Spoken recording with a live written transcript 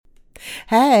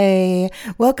Hey,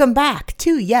 welcome back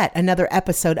to yet another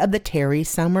episode of the Terry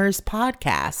Summers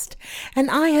podcast. And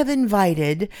I have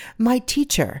invited my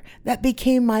teacher that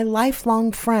became my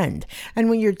lifelong friend. And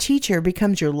when your teacher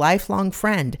becomes your lifelong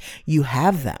friend, you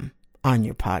have them on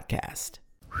your podcast.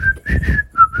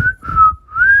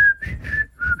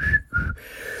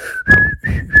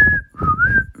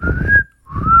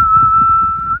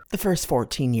 The first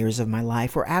 14 years of my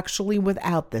life were actually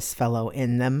without this fellow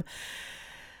in them.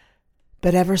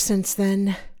 But ever since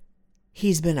then,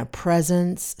 he's been a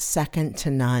presence second to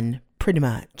none, pretty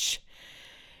much.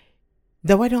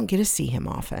 Though I don't get to see him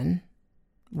often,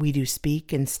 we do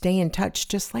speak and stay in touch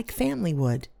just like family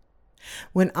would.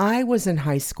 When I was in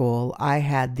high school, I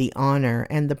had the honor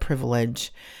and the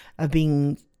privilege of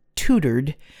being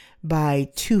tutored by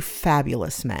two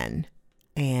fabulous men.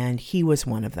 And he was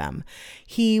one of them.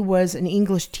 He was an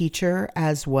English teacher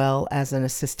as well as an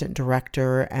assistant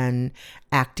director and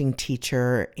acting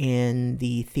teacher in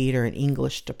the theater and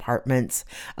English departments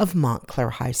of Montclair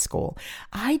High School.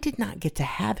 I did not get to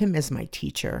have him as my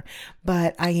teacher,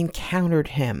 but I encountered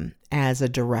him as a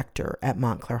director at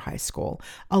Montclair High School,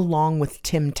 along with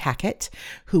Tim Tackett,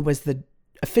 who was the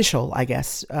official,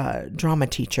 drama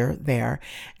teacher there,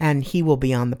 and he will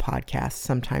be on the podcast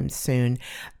sometime soon.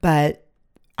 But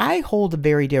I hold a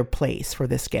very dear place for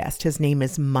this guest. His name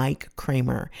is Mike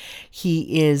Kremer.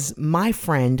 He is my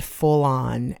friend full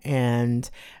on, and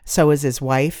so is his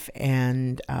wife.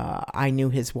 And I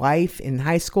knew his wife in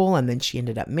high school, and then she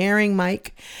ended up marrying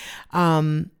Mike.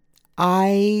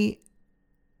 I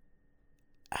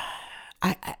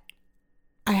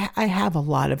have a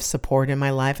lot of support in my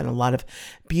life and a lot of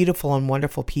beautiful and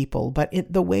wonderful people, but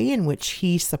the way in which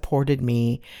he supported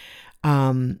me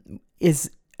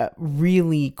is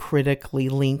really critically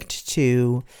linked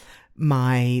to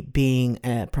my being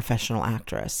a professional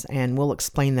actress. And we'll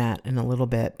explain that in a little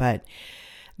bit. But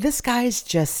this guy's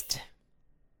just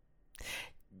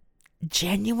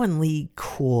genuinely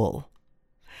cool.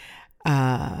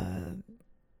 A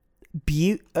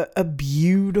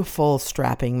beautiful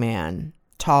strapping man,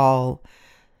 tall,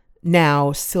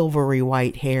 now silvery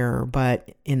white hair,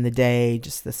 but in the day,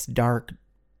 just this dark,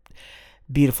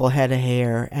 beautiful head of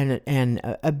hair and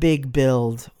a big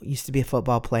build. Used to be a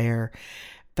football player,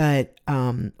 but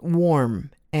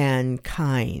warm and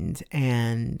kind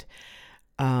and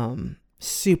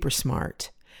super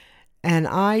smart. And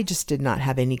I just did not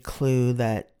have any clue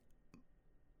that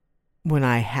when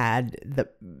I had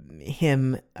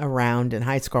him around in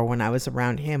high school, when I was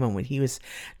around him and when he was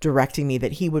directing me,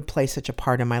 that he would play such a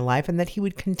part in my life and that he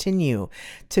would continue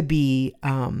to be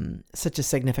such a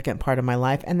significant part of my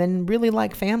life and then really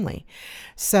like family.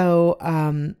 So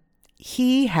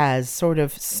he has sort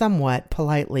of somewhat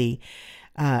politely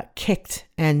kicked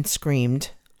and screamed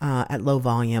at low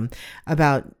volume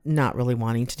about not really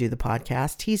wanting to do the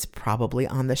podcast. He's probably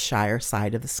on the shyer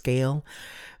side of the scale,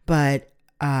 but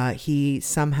he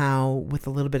somehow, with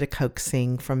a little bit of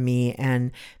coaxing from me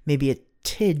and maybe a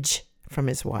tidge from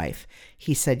his wife,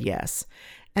 he said yes.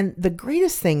 And the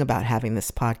greatest thing about having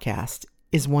this podcast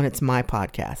is, one, it's my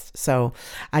podcast, so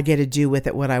I get to do with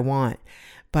it what I want,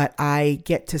 but I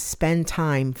get to spend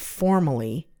time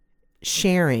formally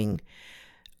sharing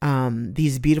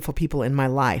these beautiful people in my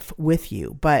life with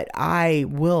you. But I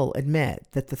will admit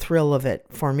that the thrill of it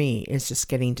for me is just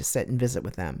getting to sit and visit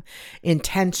with them,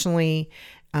 intentionally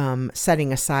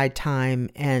setting aside time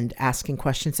and asking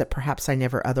questions that perhaps I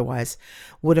never otherwise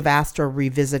would have asked, or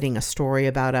revisiting a story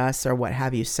about us or what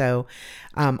have you. So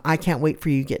I can't wait for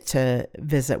you to get to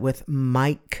visit with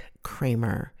Mike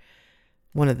Kremer,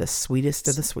 one of the sweetest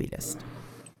of the sweetest.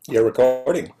 You're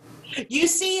recording. You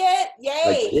see it?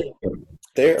 Yay.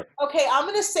 There. Okay, I'm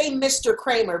going to say Mr.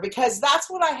 Kremer because that's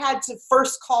what I had to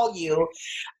first call you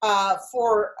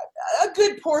for a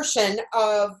good portion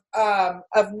of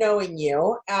knowing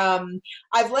you.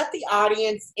 I've let the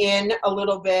audience in a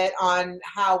little bit on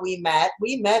how we met.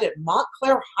 We met at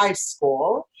Montclair High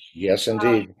School. Yes,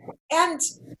 indeed. And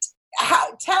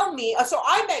tell me, so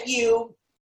I met you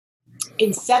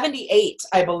in 78,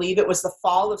 I believe. It was the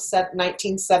fall of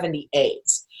 1978.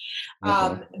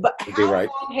 But how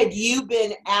long had you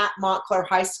been at Montclair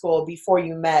High School before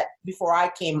I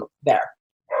came there?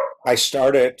 I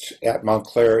started at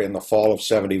Montclair in the fall of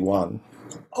 71.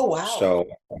 Oh, wow. So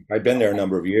I've been there a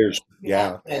number of years.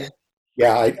 Yeah.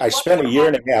 I spent a year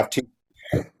and a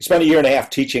half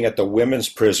teaching at the women's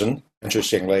prison,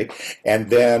 interestingly, and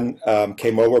then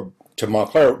came over to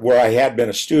Montclair where I had been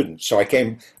a student. So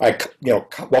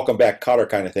welcome back Cotter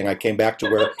kind of thing. I came back to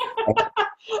where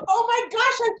Oh my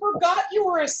gosh, I forgot you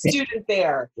were a student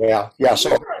there. Yeah. You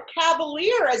were a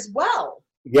Cavalier as well.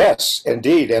 Yes,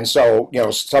 indeed. And so,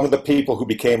 some of the people who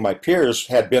became my peers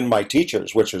had been my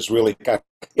teachers, which was really kind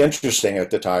of interesting at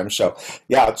the time. So,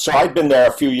 yeah, so I'd been there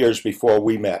a few years before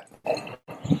we met.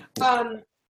 Um,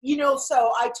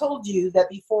 so I told you that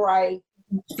before I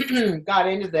got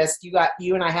into this,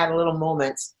 you and I had a little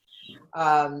moment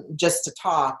just to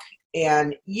talk,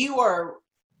 and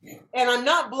and I'm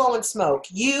not blowing smoke.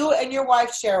 You and your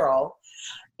wife Cheryl,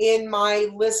 in my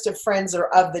list of friends, are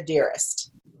of the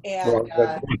dearest. And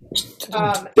Well,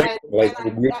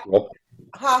 definitely mutual.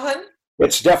 hun?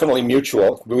 It's definitely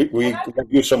mutual. We love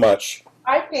you so much.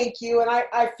 I thank you, and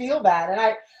I feel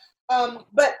that, and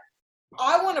but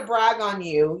I want to brag on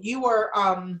you. You were,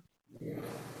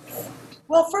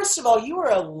 well, first of all, you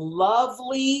are a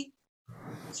lovely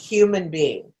human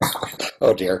being.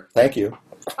 Oh dear, thank you.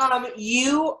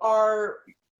 You are,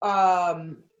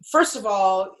 first of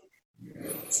all,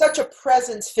 such a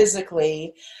presence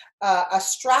physically, a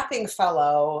strapping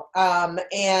fellow,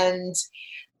 and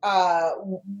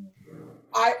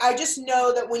I just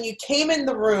know that when you came in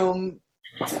the room,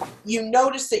 you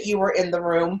noticed that you were in the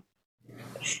room,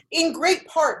 in great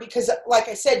part because, like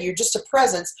I said, you're just a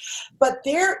presence, but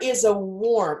there is a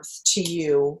warmth to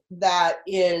you that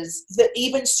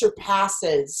even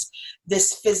surpasses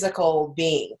this physical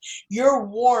being. Your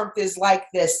warmth is like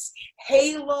this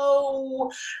halo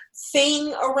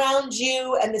thing around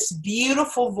you and this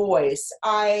beautiful voice.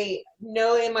 I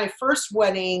know in my first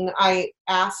wedding, I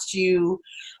asked you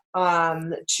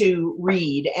to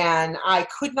read, and I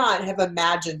could not have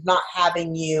imagined not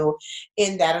having you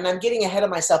in that. And I'm getting ahead of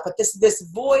myself, but this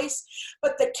voice,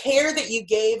 but the care that you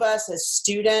gave us as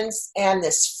students, and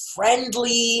this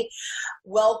friendly,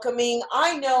 welcoming.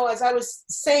 I know, as I was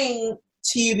saying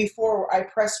to you before I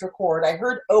pressed record, I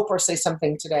heard Oprah say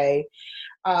something today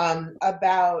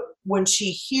about when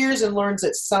she hears and learns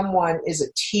that someone is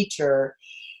a teacher,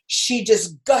 she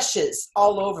just gushes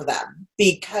all over them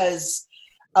because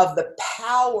of the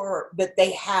power that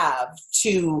they have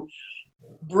to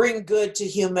bring good to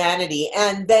humanity,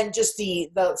 and then just the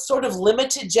sort of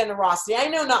limited generosity. I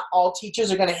know not all teachers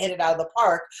are going to hit it out of the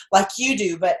park like you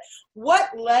do, but what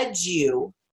led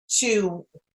you to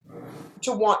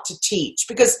want to teach?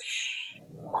 Because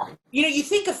you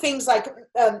think of things like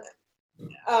the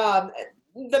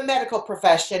medical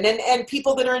profession and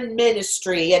people that are in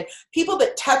ministry and people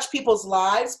that touch people's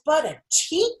lives, but a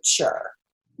teacher.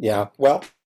 Yeah, well,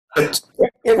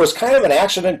 it was kind of an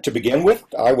accident to begin with.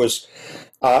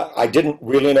 I didn't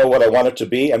really know what I wanted to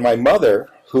be, and my mother,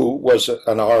 who was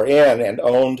an RN and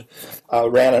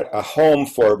ran a home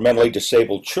for mentally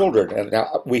disabled children, and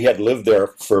we had lived there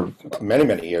for many,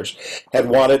 many years, had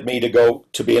wanted me to go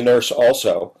to be a nurse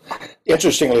also.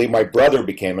 Interestingly, my brother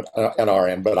became an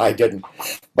RN, but I didn't.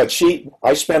 But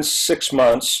I spent 6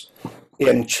 months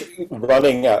in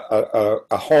running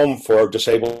a home for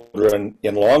disabled children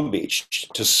in Long Beach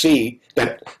to see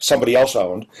that somebody else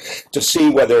owned, to see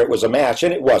whether it was a match,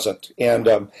 and it wasn't. And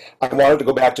I wanted to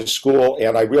go back to school,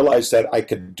 and I realized that I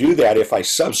could do that if I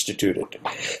substituted.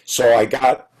 So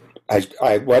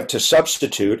I went to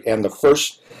substitute, and the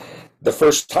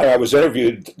first time I was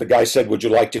interviewed, the guy said, "Would you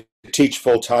like to teach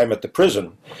full-time at the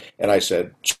prison?" And I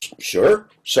said, "Sure."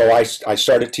 So I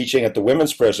started teaching at the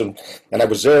women's prison, and I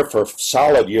was there for a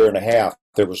solid year and a half.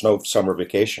 There was no summer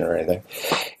vacation or anything.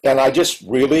 And I just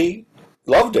really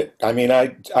loved it. I mean,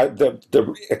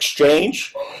 the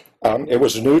exchange, it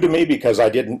was new to me because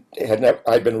I'd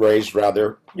been raised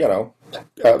rather,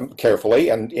 carefully,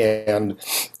 and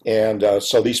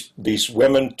so these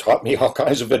women taught me all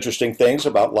kinds of interesting things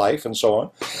about life and so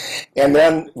on. And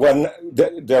then when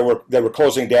they were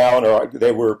closing down, or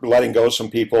they were letting go some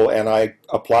people, and I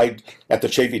applied at the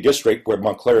Chaffee District, which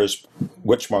Montclair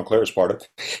is part of,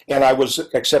 and I was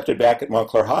accepted back at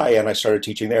Montclair High, and I started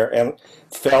teaching there and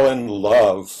fell in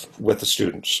love with the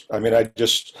students. I mean, I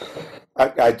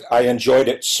enjoyed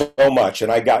it so much,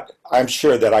 and I'm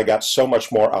sure that I got so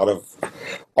much more out of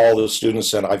all the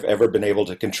students than I've ever been able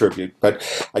to contribute. But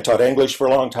I taught English for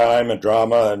a long time, and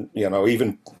drama, and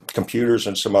even computers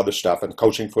and some other stuff, and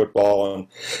coaching football, and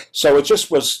so it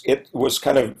was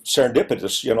kind of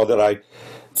serendipitous, that I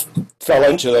fell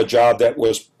into a job that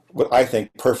was, I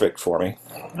think, perfect for me.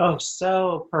 Oh,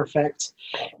 so perfect.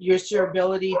 Your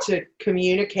ability to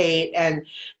communicate. And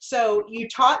so you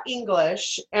taught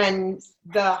English, and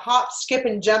the hop, skip,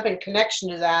 and jump and connection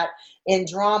to that in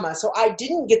drama. So I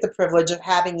didn't get the privilege of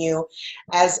having you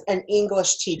as an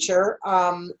English teacher.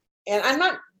 And I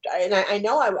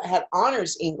know I had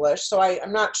honors English, so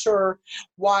I'm not sure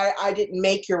why I didn't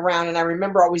make your round. And I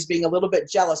remember always being a little bit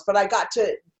jealous, but I got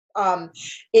to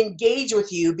engage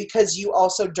with you because you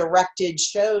also directed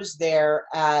shows there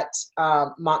at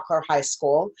Montclair High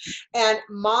School. And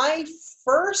my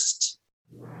first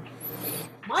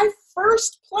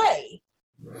play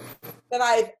that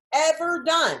I've ever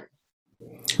done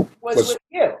was with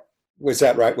you. Was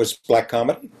that right? Was black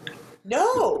comedy?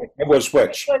 No. It was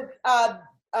which? It was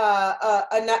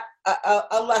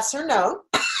a lesser known.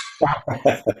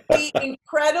 The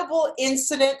incredible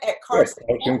incident at Carson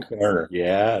Corner.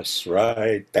 Yes,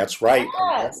 right. That's right.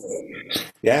 Yes.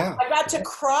 Yeah. I got to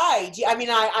cry. I mean,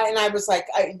 I was like,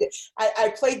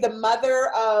 I played the mother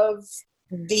of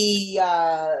the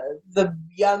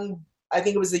young, I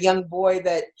think it was the young boy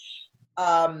that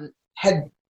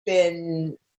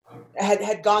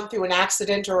had gone through an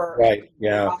accident or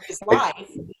lost his life.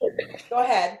 Go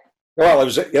ahead. Well,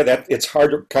 it's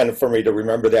hard for me to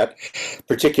remember that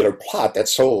particular plot.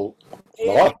 That's so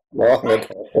long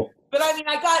ago. But I mean,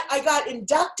 I got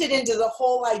inducted into the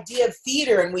whole idea of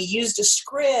theater, and we used a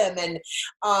scrim, and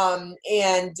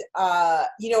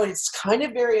it's kind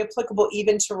of very applicable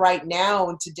even to right now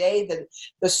and today.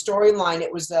 The storyline,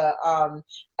 it was an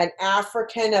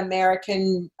African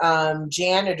American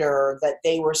janitor that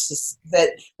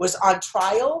that was on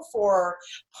trial for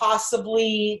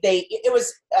possibly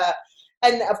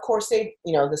and of course the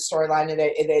storyline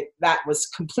that was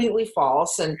completely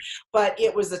false, but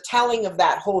it was a telling of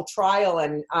that whole trial,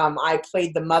 and I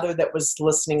played the mother that was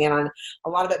listening in on a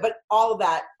lot of it. But all of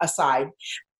that aside,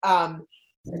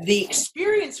 the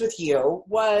experience with you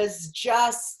was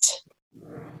just,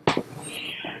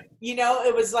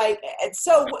 it was like,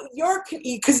 so your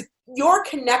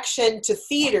connection to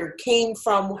theater came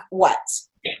from what?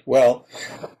 Well,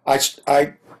 I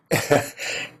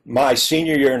my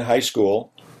senior year in high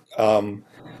school,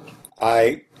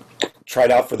 I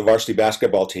tried out for the varsity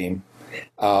basketball team,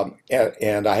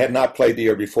 and I had not played the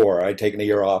year before. I'd taken a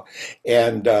year off,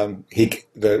 and the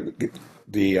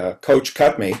coach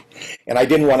cut me, and I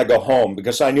didn't want to go home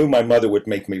because I knew my mother would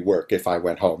make me work if I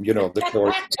went home. The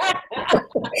chores.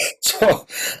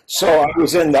 So I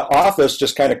was in the office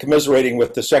just kind of commiserating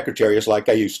with the secretaries like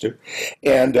I used to,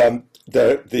 and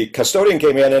the custodian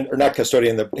came in, or not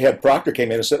custodian, the head proctor came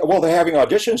in and said, well, they're having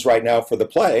auditions right now for the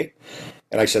play.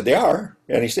 And I said, they are?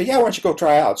 And he said, yeah, why don't you go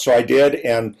try out? So I did,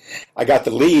 and I got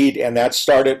the lead, and that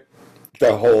started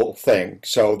the whole thing.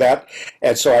 So that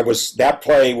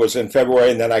play was in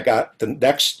February, and then I got the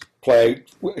next play,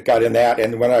 got in that.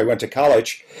 And when I went to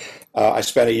college, I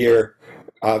spent a year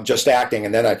just acting,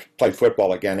 and then I played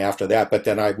football again after that. But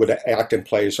then I would act in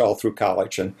plays all through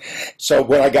college. And so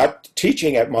when I got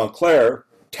teaching at Montclair,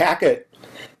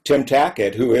 Tim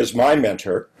Tackett, who is my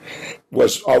mentor,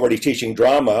 was already teaching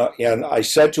drama. And I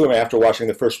said to him after watching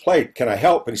the first play, can I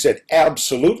help? And he said,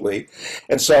 absolutely.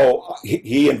 And so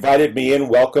he invited me in,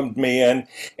 welcomed me in,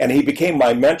 and he became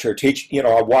my mentor,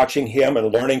 watching him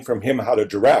and learning from him how to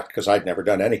direct, because I'd never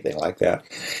done anything like that.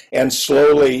 And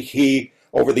slowly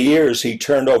over the years, he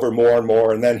turned over more and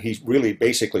more, and then he really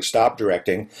basically stopped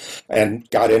directing and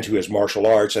got into his martial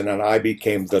arts, and then I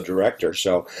became the director.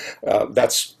 So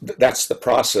that's the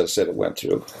process that it went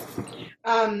through.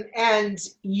 And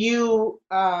you,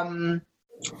 as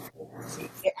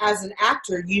an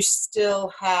actor, you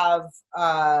still have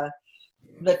the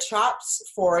chops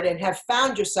for it and have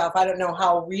found yourself, I don't know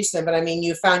how recent, but I mean,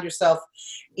 you found yourself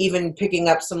even picking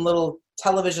up some little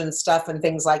television stuff and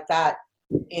things like that.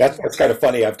 That's kind of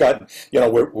funny. I've gotten,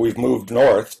 we've moved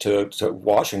north to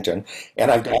Washington, and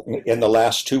I've gotten, in the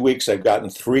last 2 weeks, I've gotten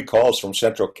 3 calls from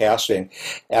Central Casting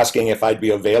asking if I'd be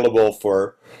available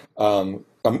for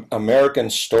American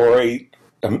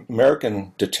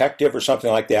Detective or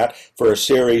something like that for a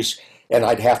series, and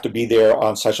I'd have to be there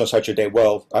on such and such a day.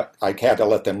 Well, I had to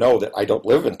let them know that I don't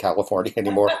live in California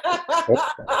anymore.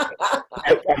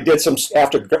 I did some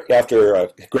after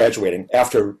graduating,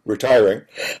 after retiring.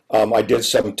 I did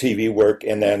some TV work,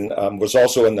 and then was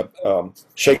also in the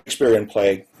Shakespearean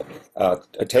play,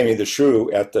 Taming the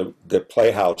Shrew, at the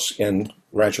Playhouse in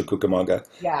Rancho Cucamonga,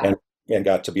 and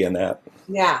got to be in that.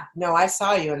 Yeah, no, I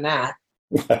saw you in that.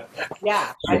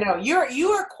 Yeah, I know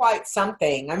you are quite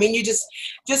something. I mean, you just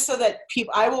so that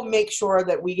people, I will make sure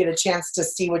that we get a chance to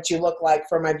see what you look like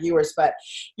for my viewers, but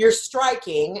you're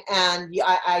striking, and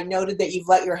I noted that you've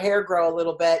let your hair grow a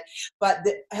little bit, but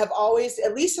have always,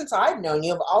 at least since I've known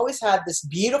you, have always had this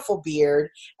beautiful beard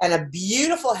and a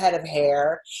beautiful head of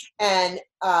hair and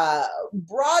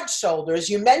broad shoulders.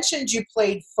 You mentioned you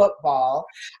played football.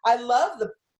 I love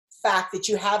the fact that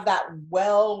you have that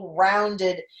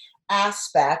well-rounded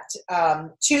aspect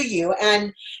to you.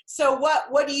 And so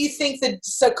what do you think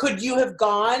so could you have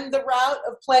gone the route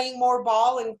of playing more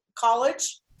ball in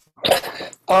college?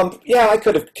 Yeah, I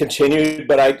could have continued,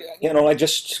 but I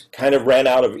just kind of ran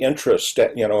out of interest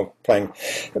at, playing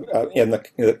in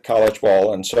the college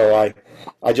ball, and so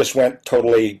I just went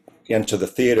totally into the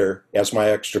theater as my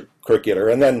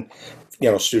extracurricular, and then,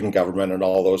 student government and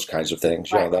all those kinds of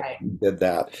things, Right, that right. did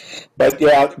that. But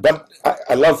yeah, but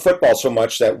I love football so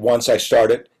much that once I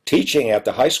started teaching at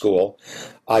the high school,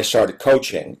 I started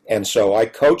coaching, and so I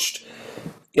coached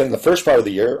in the first part of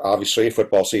the year, obviously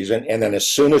football season, and then as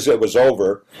soon as it was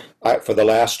over, for the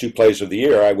last two plays of the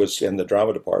year, I was in the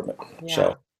drama department. Yeah.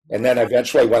 So, and then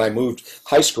eventually, when I moved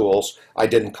high schools, I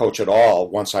didn't coach at all.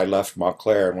 Once I left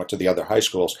Montclair and went to the other high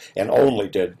schools, and only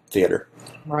did theater.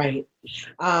 Right.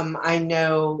 I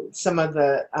know some of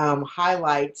the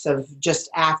highlights of just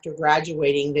after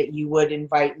graduating that you would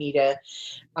invite me to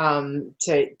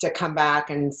come back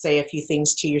and say a few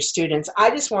things to your students. I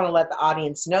just want to let the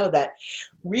audience know that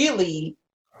really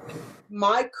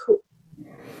my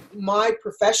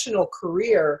professional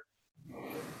career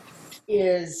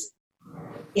is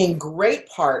in great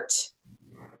part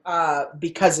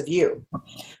because of you.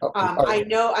 I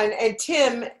know, and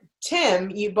Tim,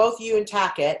 you and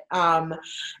Tackett,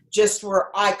 just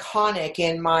were iconic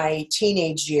in my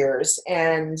teenage years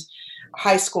and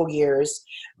high school years.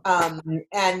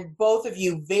 And both of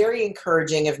you very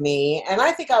encouraging of me. And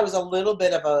I think I was a little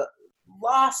bit of a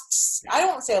I don't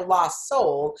want to say a lost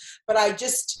soul, but I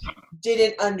just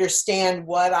didn't understand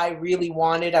what I really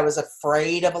wanted. I was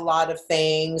afraid of a lot of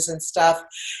things and stuff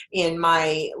in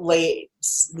my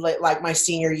like my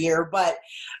senior year, but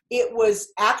it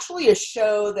was actually a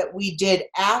show that we did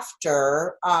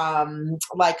after,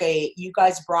 you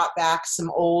guys brought back some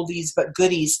oldies but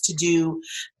goodies to do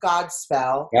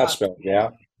Godspell. Godspell, yeah.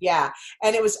 Yeah.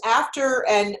 And it was after,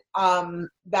 and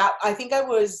that, I think I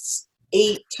was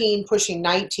 18 pushing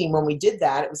 19 when we did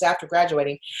that. It was after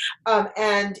graduating,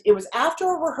 and it was after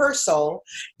a rehearsal,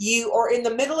 or in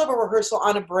the middle of a rehearsal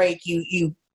on a break,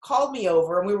 you called me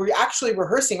over, and we were actually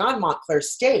rehearsing on Montclair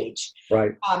stage,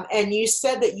 right. And you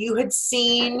said that you had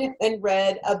seen and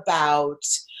read about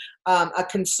a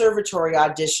conservatory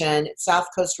audition at South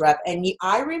Coast Rep, and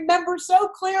I remember so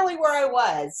clearly where I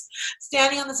was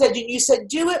standing on the stage, and you said,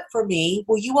 "Do it for me.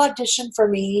 Will you audition for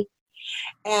me?"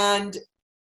 And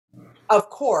of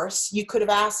course, you could have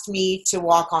asked me to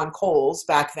walk on coals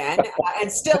back then, and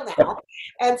still now.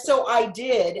 And so I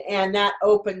did, and that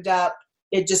opened up.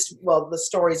 The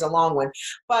story's a long one,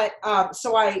 but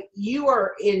you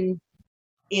are in,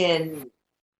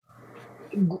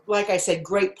 like I said,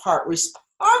 great part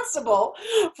responsible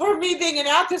for me being an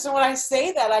actress. And when I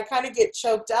say that, I kind of get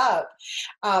choked up.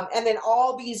 And then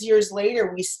all these years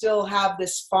later, we still have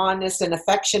this fondness and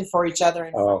affection for each other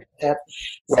and friendship.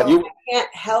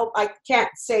 So I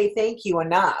can't say thank you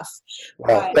enough.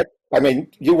 Well,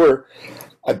 you were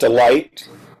a delight.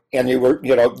 And you were,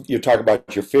 you talk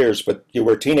about your fears, but you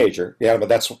were a teenager. Yeah, but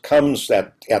that's what comes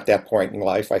at that point in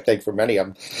life, I think, for many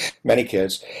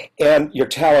kids. And your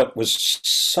talent was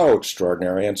so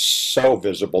extraordinary and so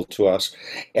visible to us.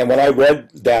 And when I read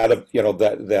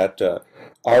that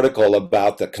article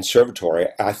about the conservatory,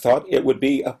 I thought it would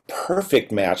be a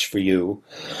perfect match for you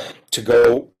to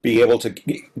go be able to.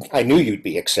 I knew you'd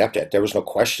be accepted. There was no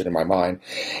question in my mind.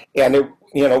 And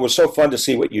it was so fun to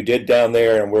see what you did down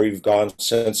there and where you've gone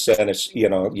since then. It's,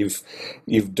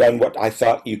 you've done what I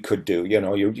thought you could do.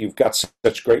 You've got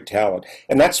such great talent,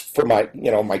 and that's for my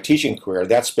teaching career.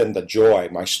 That's been the joy.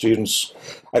 My students,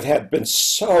 I've been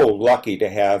so lucky to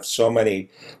have so many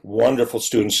wonderful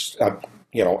students.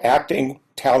 Acting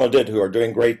talented, who are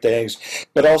doing great things,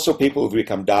 but also people who've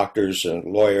become doctors and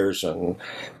lawyers and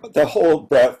the whole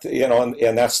breadth,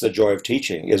 and that's the joy of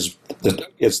teaching is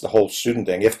the whole student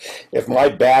thing. If my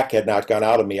back had not gone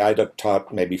out of me, I'd have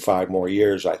taught maybe 5 more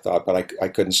years, I thought, but I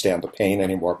couldn't stand the pain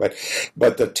anymore.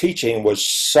 But the teaching was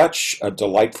such a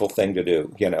delightful thing to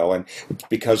do, and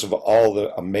because of all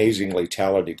the amazingly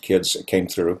talented kids that came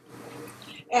through.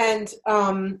 And,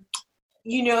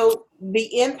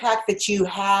 the impact that you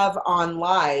have on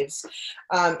lives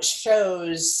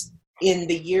shows in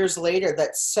the years later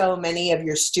that so many of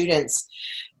your students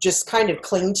just kind of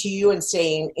cling to you and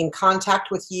stay in contact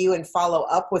with you and follow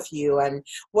up with you. And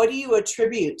what do you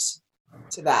attribute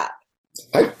to that?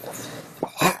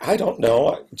 I don't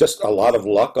know. Just a lot of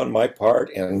luck on my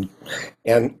part and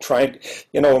trying,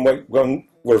 when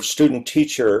we're student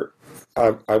teacher,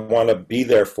 I want to be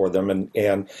there for them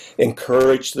and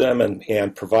encourage them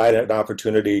and provide an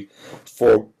opportunity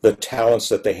for the talents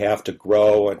that they have to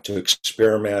grow and to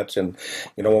experiment. And,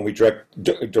 when we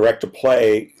direct a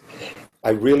play, I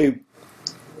really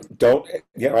don't,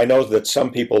 I know that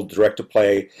some people direct a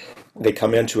play, they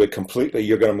come into it completely,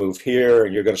 you're going to move here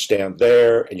and you're going to stand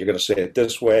there and you're going to say it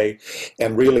this way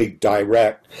and really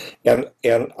direct. And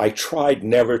I tried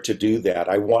never to do that.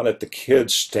 I wanted the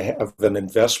kids to have an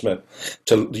investment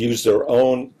to use their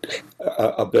own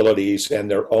abilities and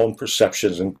their own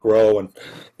perceptions and grow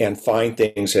and find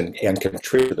things and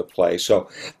contribute to the play. So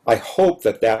I hope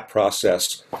that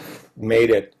process made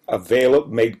it available,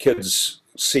 made kids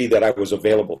see that I was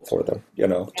available for them,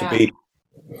 to be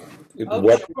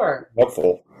sure.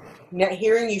 helpful. Now,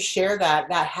 hearing you share that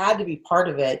had to be part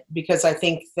of it, because I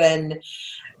think then,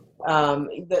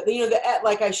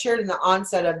 like I shared in the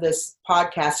onset of this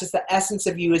podcast, just the essence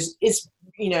of you is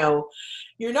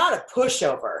you're not a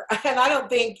pushover, and I don't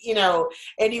think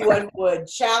anyone would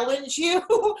challenge you,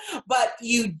 but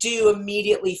you do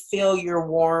immediately feel your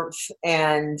warmth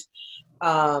and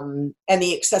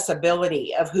the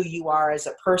accessibility of who you are as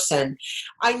a person.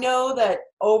 I know that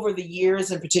over the years,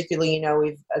 and particularly,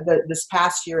 this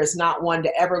past year is not one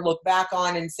to ever look back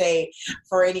on and say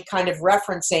for any kind of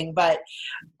referencing, but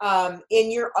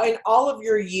in all of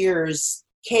your years,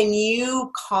 can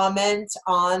you comment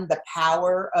on the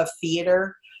power of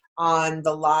theater on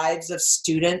the lives of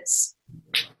students?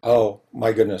 Oh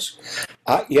my goodness.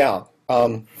 Yeah.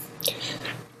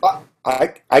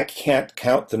 I can't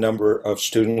count the number of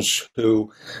students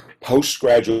who,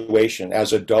 post-graduation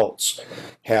as adults,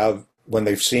 have, when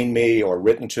they've seen me or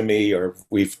written to me or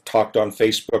we've talked on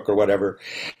Facebook or whatever,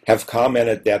 have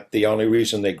commented that the only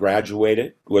reason they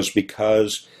graduated was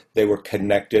because they were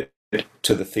connected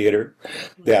to the theater,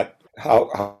 that how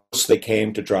close they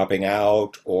came to dropping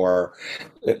out, or,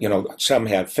 some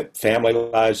had family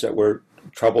lives that were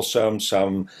troublesome,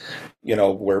 some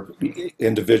were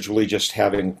individually just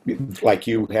having, like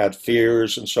you had,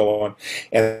 fears and so on,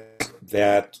 and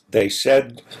that they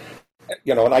said,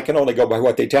 and I can only go by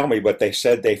what they tell me, but they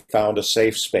said they found a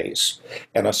safe space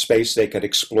and a space they could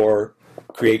explore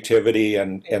creativity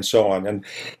and so on,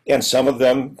 and some of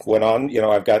them went on.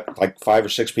 I've got like 5 or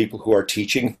 6 people who are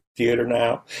teaching theater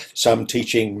now, some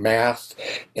teaching math,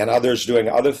 and others doing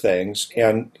other things,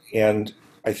 and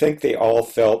I think they all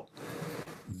felt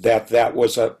that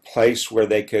was a place where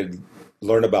they could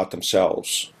learn about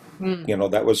themselves.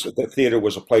 The theater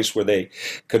was a place where they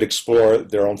could explore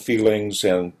their own feelings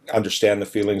and understand the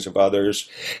feelings of others,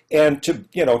 and to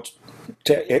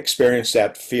experience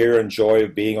that fear and joy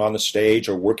of being on the stage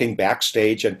or working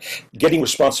backstage and getting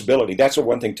responsibility. That's what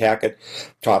one thing Tackett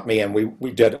taught me, and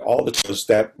we did all the time, is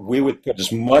that we would put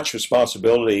as much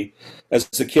responsibility as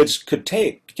the kids could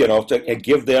take, and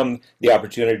give them the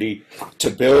opportunity to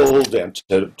build and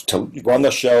to run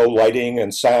the show, lighting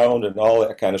and sound and all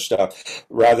that kind of stuff,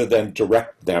 rather than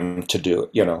direct them to do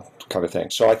it, kind of thing.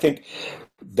 So I think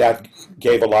that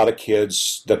gave a lot of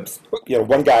kids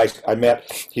one guy I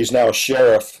met, he's now a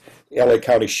sheriff, LA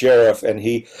County sheriff, and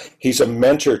he's a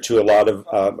mentor to a lot of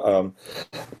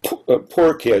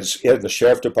poor kids in the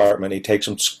sheriff department. He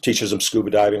teaches them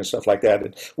scuba diving and stuff like that.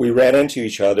 And we ran into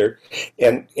each other,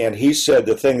 and he said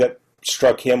the thing that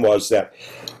struck him was that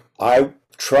I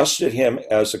trusted him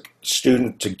as a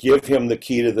student to give him the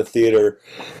key to the theater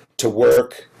to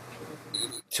work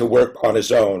on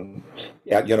his own,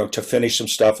 to finish some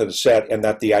stuff in the set, and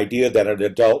that the idea that an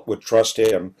adult would trust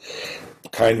him,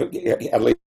 kind of, at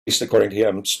least according to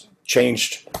him,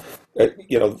 changed,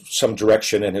 some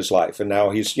direction in his life. And now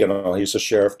he's a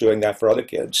sheriff doing that for other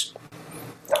kids.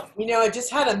 I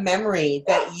just had a memory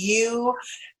that you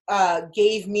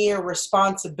gave me a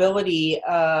responsibility,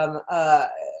 and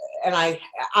I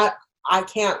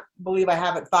can't believe I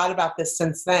haven't thought about this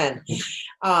since then.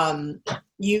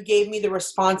 You gave me the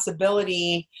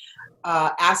responsibility,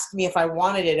 asked me if I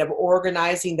wanted it, of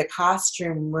organizing the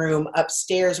costume room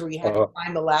upstairs, where you had to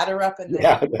climb the ladder up, and then,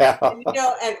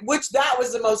 and which that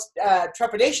was the most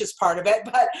trepidatious part of it.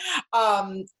 But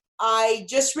I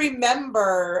just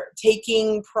remember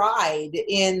taking pride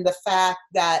in the fact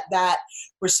that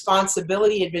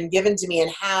responsibility had been given to me,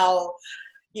 and how,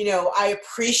 I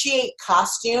appreciate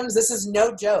costumes. This is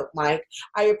no joke, Mike.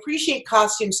 I appreciate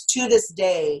costumes to this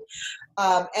day,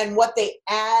 and what they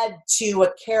add to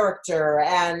a character,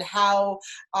 and how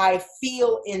I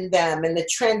feel in them, and the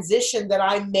transition that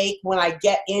I make when I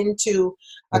get into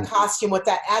a costume, what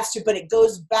that adds to. But it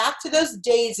goes back to those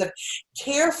days of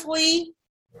carefully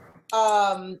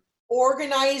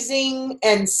organizing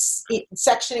and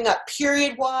sectioning up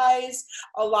period-wise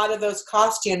a lot of those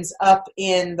costumes up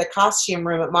in the costume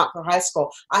room at Montclair High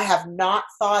School. I have not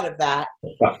thought of that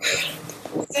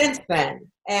since then.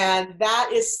 And that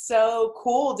is so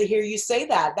cool to hear you say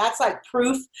that. That's like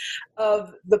proof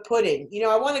of the pudding.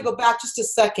 I want to go back just a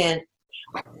second.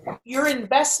 your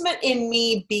investment in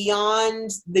me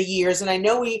beyond the years, and I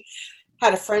know we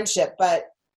had a friendship, but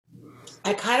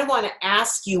I kind of want to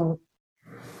ask you,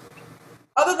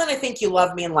 other than I think you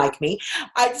love me and like me,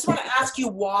 I just want to ask you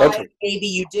why maybe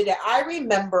you did it. I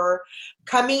remember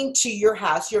coming to your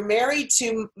house. You're married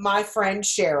to my friend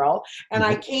Cheryl, and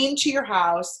I came to your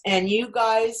house, and you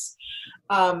guys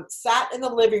sat in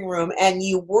the living room, and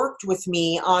you worked with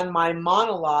me on my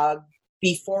monologue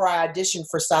before I auditioned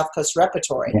for South Coast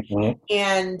Repertory.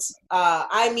 And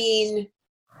I mean,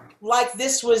 like,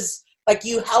 this was like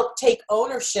you helped take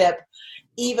ownership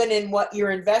even in what your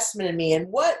investment in me, and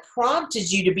what prompted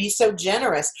you to be so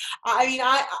generous. I mean,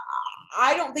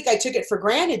 I don't think I took it for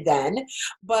granted then,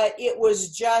 but it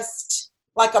was just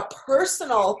like a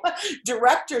personal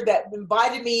director that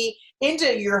invited me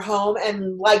into your home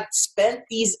and like spent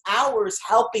these hours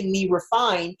helping me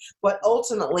refine what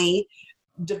ultimately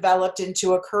developed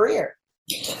into a career.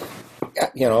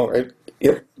 You know,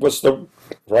 it was the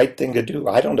right thing to do.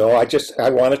 I don't know. I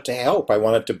wanted to help. I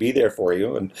wanted to be there for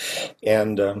you, and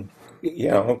you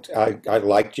know, I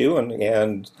liked you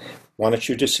and wanted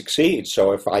you to succeed.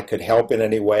 So if I could help in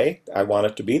any way, I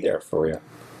wanted to be there for you.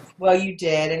 Well, you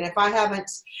did, and if I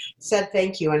haven't said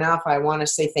thank you enough, I want to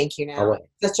say thank you now.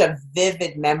 It's such a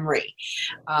vivid memory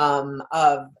of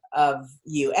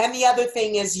you. And the other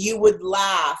thing is, you would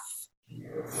laugh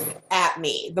at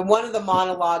me. One of the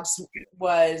monologues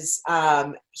was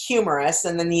humorous,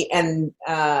 and then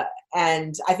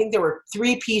and I think there were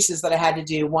 3 pieces that I had to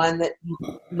do. One that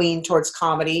leaned towards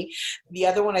comedy. The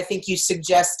other one I think you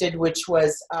suggested, which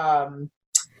was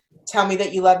Tell Me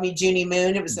That You Love Me, Junie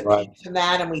Moon. It was a piece from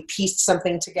that, and we pieced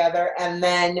something together. And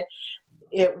then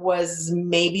it was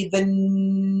maybe the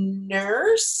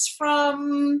nurse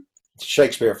from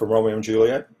Shakespeare, from Romeo and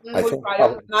Juliet. I think.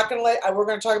 I'm not going to we're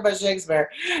going to talk about Shakespeare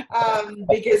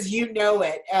because you know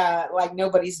it like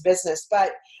nobody's business.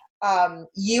 But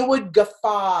you would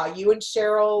guffaw. You and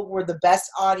Cheryl were the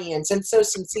best audience, and so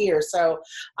sincere. So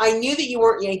I knew that you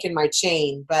weren't yanking my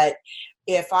chain, but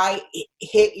if I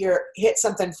hit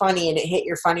something funny and it hit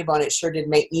your funny bone, it sure did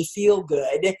make me feel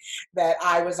good that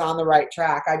I was on the right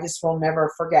track. I just will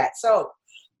never forget. So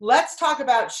let's talk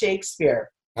about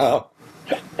Shakespeare. Oh.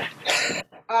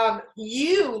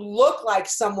 You look like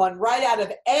someone right out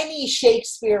of any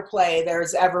Shakespeare play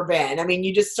there's ever been. I mean,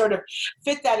 you just sort of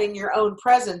fit that in your own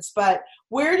presence. But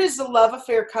where does the love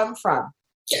affair come from?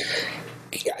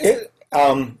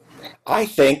 I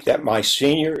think that my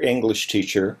senior English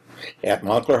teacher at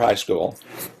Montclair High School,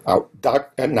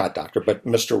 not doctor, but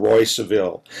Mr. Roy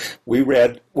Seville, we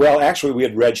had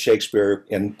read Shakespeare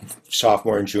in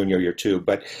sophomore and junior year too,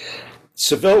 but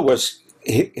Seville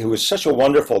he was such a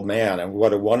wonderful man, and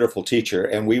what a wonderful teacher.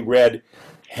 And we read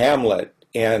Hamlet,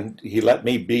 and he let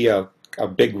me be a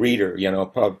big reader, you know,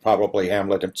 probably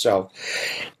Hamlet himself.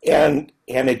 And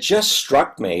it just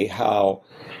struck me how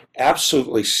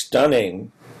absolutely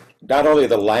stunning, not only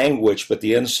the language, but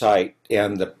the insight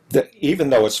and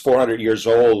even though it's 400 years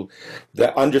old,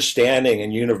 the understanding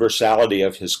and universality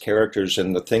of his characters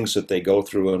and the things that they go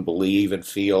through and believe and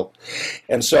feel.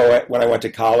 And so when I went to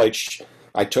college,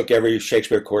 I took every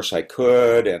Shakespeare course I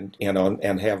could,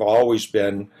 and have always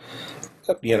been,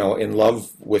 in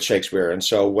love with Shakespeare. And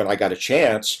so when I got a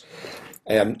chance,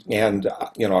 and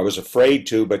I was afraid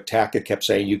to, but Tackett kept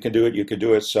saying, "You can do it, you can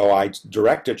do it." So I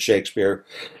directed Shakespeare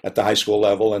at the high school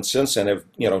level, and since then have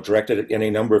directed it any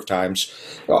number of times,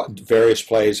 various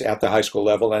plays at the high school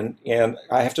level. And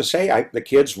I have to say, the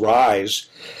kids rise.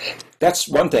 That's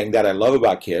one thing that I love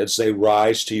about kids. They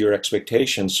rise to your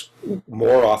expectations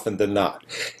more often than not.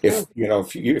 If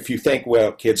you think,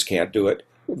 well, kids can't do it,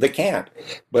 they can't.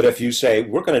 But if you say,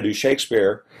 we're going to do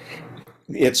Shakespeare,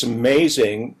 it's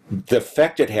amazing the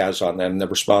effect it has on them, the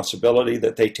responsibility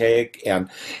that they take, and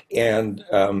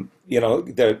the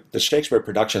Shakespeare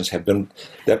productions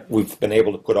that we've been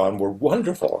able to put on were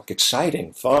wonderful,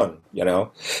 exciting, fun,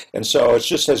 and so it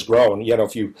just has grown.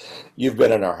 If you've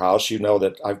been in our house, you know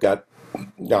that I've got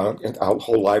a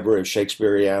whole library of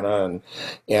Shakespeareana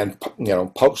and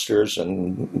posters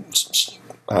and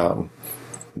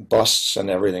busts and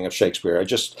everything of Shakespeare.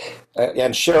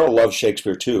 And Cheryl loves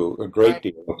Shakespeare too, a great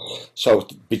deal. So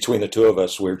between the two of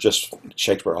us, we're just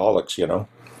Shakespeareaholics,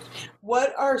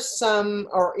 What are some,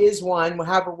 or is one,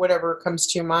 whatever comes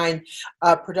to your mind,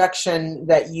 production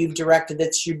that you've directed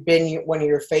that's been one of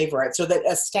your favorites, or that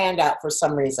a standout for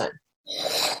some reason?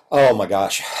 Oh my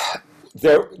gosh.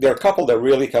 There are a couple that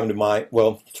really come to mind.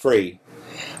 Well, 3.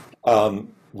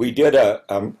 We did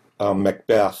a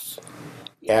Macbeth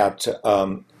at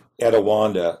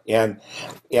Etowanda, and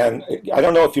I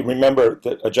don't know if you remember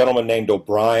a gentleman named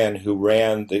O'Brien who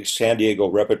ran the San Diego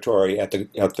repertory at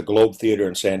the Globe Theater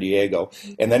in San Diego,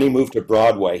 and then he moved to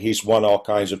Broadway. He's won all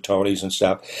kinds of Tonys and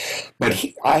stuff, but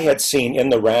I had seen in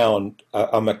the round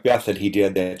a Macbeth that he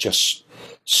did that just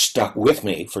stuck with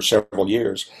me for several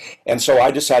years, and so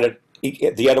I decided.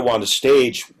 The Etowanda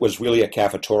stage was really a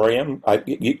cafetorium.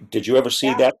 Did you ever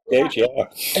see that stage? Yeah.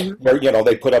 Where,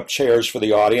 they put up chairs for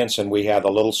the audience, and we had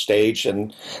a little stage,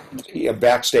 and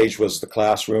backstage was the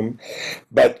classroom.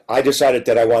 But I decided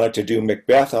that I wanted to do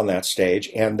Macbeth on that stage,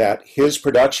 and that his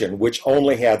production, which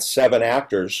only had 7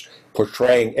 actors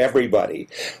portraying everybody,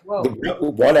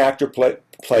 one actor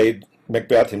played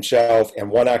Macbeth himself,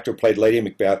 and one actor played Lady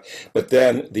Macbeth, but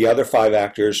then the other 5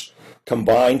 actors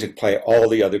combined to play all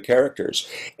the other characters.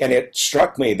 And it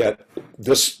struck me that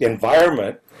this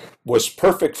environment was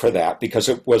perfect for that because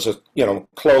it was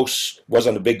close,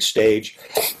 wasn't a big stage.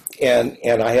 And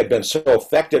I had been so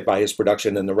affected by his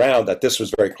production in the round that this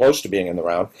was very close to being in the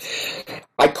round.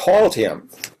 I called him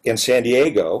in San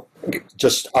Diego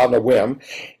just on a whim,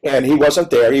 and he wasn't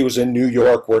there. He was in New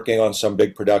York working on some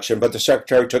big production, but the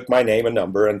secretary took my name and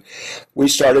number, and we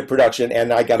started production,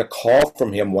 and I got a call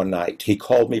from him one night. He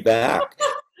called me back.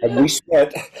 And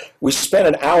we spent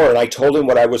an hour, and I told him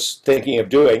what I was thinking of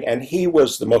doing, and he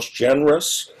was the most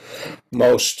generous,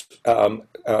 most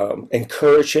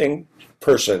encouraging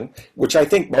person, which I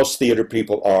think most theater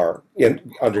people are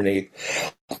underneath.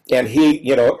 And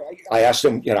he, I asked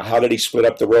him, how did he split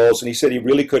up the roles? And he said he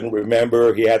really couldn't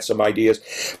remember. He had some ideas,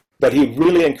 but he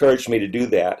really encouraged me to do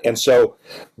that. And so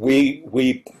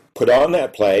we put on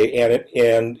that play,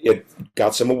 and it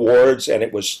got some awards, and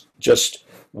it was just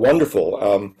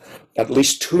wonderful. At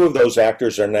least 2 of those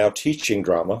actors are now teaching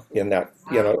drama in that,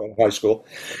 in high school.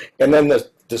 And then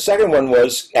the second one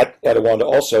was at Etowanda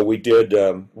also. We did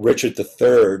Richard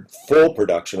III, full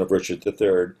production of Richard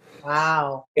III.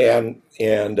 Wow. And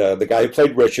the guy who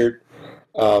played Richard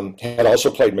had also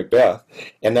played Macbeth.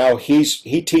 And now he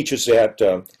teaches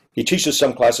he teaches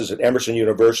some classes at Emerson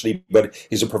University, but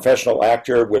he's a professional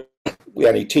actor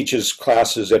and he teaches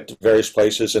classes at various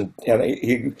places, and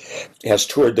he has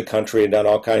toured the country and done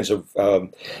all kinds of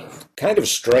kind of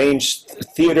strange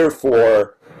theater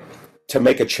to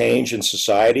make a change in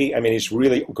society. I mean, he's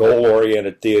really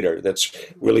goal-oriented theater that's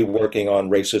really working on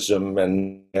racism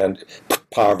and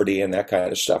poverty and that kind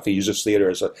of stuff. He uses theater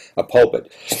as a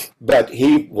pulpit. But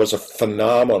he was a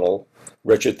phenomenal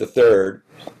Richard III,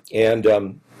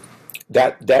 and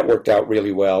that worked out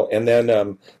really well. And then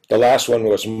the last one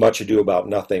was Much Ado About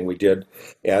Nothing. We did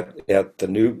at the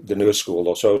newest school,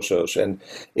 Los Osos, and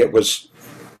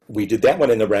we did that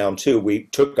one in the round too. We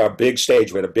took our big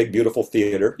stage. We had a big, beautiful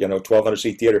theater, 1,200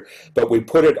 seat theater, but we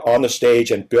put it on the stage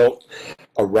and built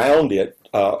around it,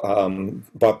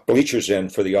 brought bleachers in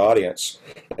for the audience.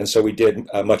 And so we did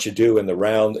Much Ado in the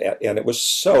round, and it was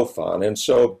so fun and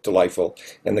so delightful.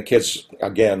 And the kids,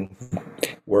 again,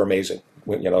 were amazing,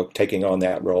 taking on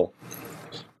that role.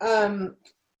 The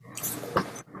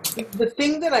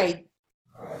thing that I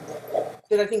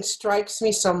think strikes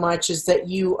me so much is that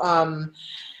you,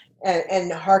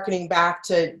 and hearkening back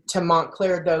to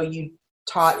Montclair, though you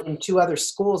taught in 2 other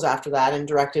schools after that and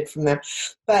directed from them,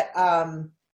 but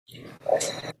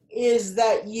is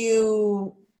that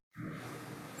you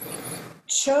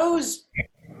chose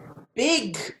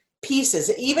big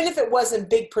pieces, even if it wasn't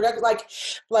big production.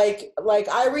 Like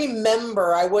I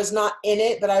remember, I was not in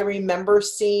it, but I remember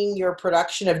seeing your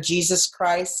production of Jesus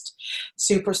Christ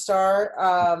Superstar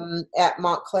at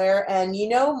Montclair, and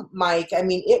Mike, I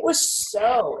mean, it was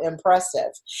so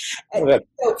impressive. Well,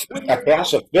 a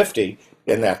class of 50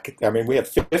 in that. I mean, we have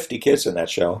 50 kids in that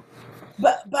show.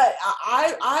 But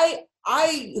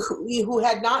I who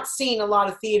had not seen a lot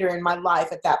of theater in my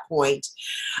life at that point,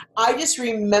 I just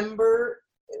remember,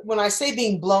 when I say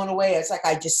being blown away, it's like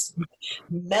I just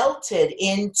melted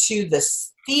into the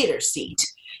theater seat.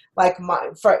 Like my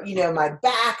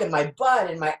back and my butt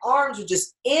and my arms were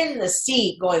just in the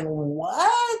seat going,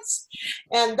 what?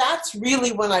 And that's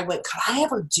really when I went, could I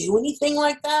ever do anything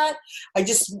like that? I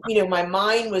just, my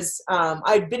mind was,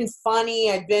 I'd been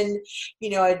funny. I'd been,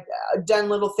 I'd done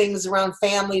little things around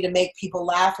family to make people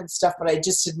laugh and stuff, but I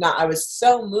just did not, I was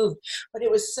so moved. But it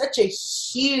was such a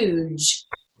huge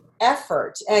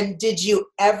effort. And did you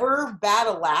ever bat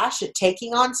a lash at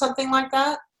taking on something like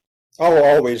that? Oh,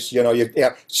 always. You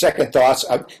have second thoughts.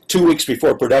 2 weeks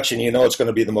before production, it's going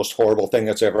to be the most horrible thing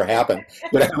that's ever happened.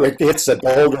 But it hits the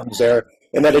doldrums there.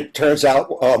 And then it turns out,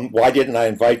 why didn't I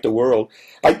invite the world?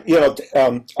 I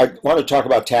want to talk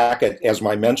about Tackett as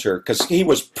my mentor because he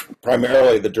was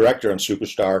primarily the director on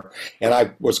Superstar, and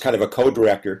I was kind of a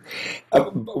co-director.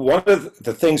 One of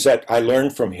the things that I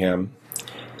learned from him,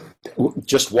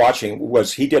 just watching,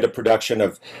 was he did a production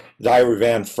of Diary of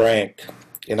Anne Frank,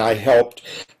 and I helped.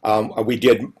 We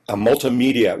did a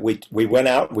multimedia. We went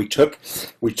out. We took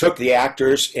the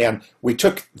actors, and we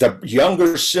took the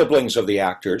younger siblings of the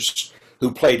actors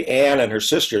who played Anne and her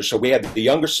sisters. So we had the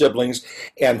younger siblings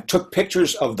and took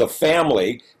pictures of the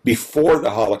family before the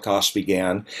Holocaust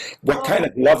began, what kind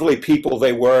of lovely people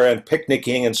they were, and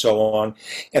picnicking and so on.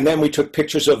 And then we took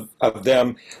pictures of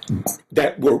them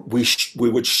that we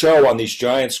would show on these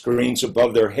giant screens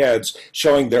above their heads,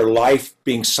 showing their life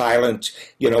being silent,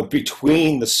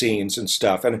 between the scenes and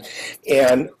stuff. And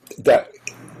that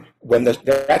when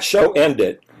that show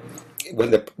ended,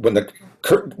 when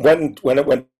it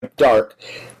went dark,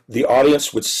 the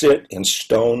audience would sit in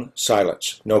stone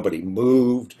silence. Nobody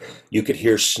moved. You could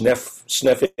hear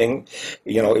sniffing.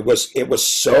 It was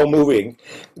so moving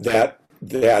that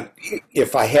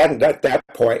if I hadn't up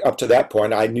to that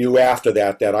point, I knew after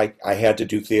that I had to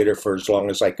do theater for as long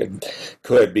as I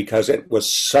could because it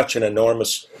was such an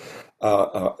enormous,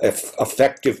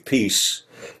 effective piece.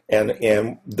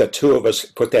 And the two of us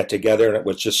put that together, and it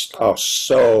was just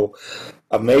so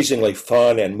amazingly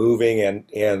fun and moving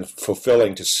and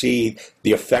fulfilling to see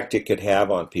the effect it could have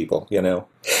on people.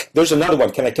 There's another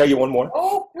one. Can I tell you one more?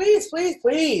 Oh, please.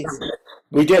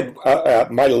 We did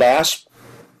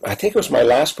I think it was my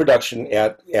last production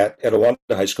at Awanda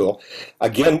High School.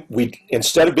 Again,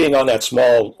 instead of being on that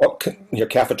small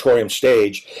cafetorium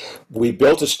stage, we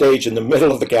built a stage in the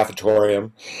middle of the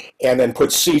cafetorium, and then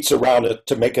put seats around it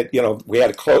to make it. We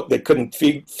had they couldn't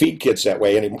feed kids that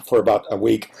way anymore for about a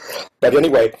week. But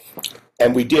anyway,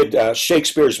 and we did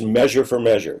Shakespeare's Measure for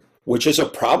Measure, which is a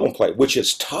problem play, which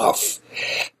is tough,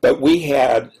 but we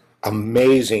had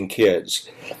amazing kids,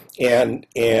 and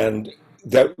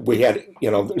that we had,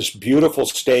 this beautiful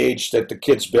stage that the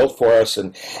kids built for us,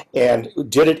 and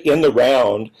did it in the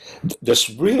round, this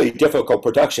really difficult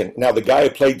production. Now, the guy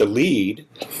who played the lead,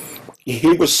 he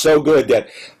was so good that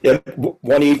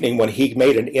one evening when he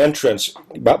made an entrance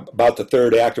about the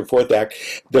third act or fourth act,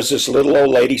 there's this little old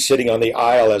lady sitting on the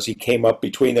aisle as he came up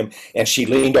between them, and she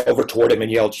leaned over toward him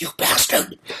and yelled, "You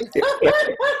bastard!"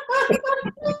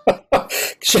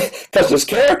 Because his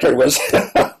character was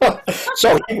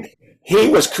so he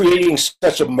was creating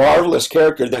such a marvelous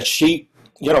character that she,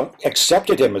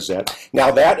 accepted him as that. Now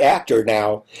that actor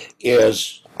now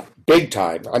is big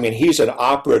time. I mean, he's an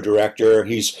opera director.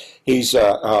 He's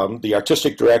the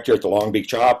artistic director at the Long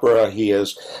Beach Opera. He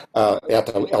is at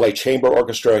the LA Chamber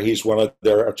Orchestra. He's one of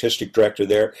their artistic director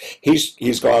there.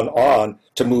 He's gone on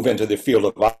to move into the field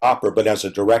of opera, but as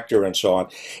a director and so on.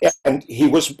 And he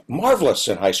was marvelous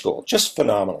in high school, just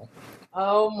phenomenal.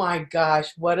 Oh my gosh,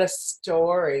 what a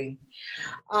story.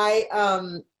 I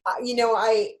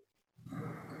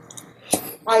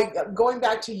going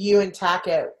back to you and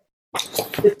Tackett,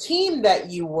 the team that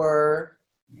you were,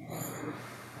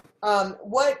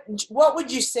 what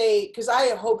would you say, because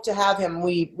I hope to have him,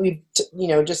 we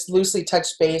just loosely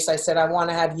touched base. I said I want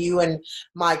to have you and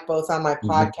Mike both on my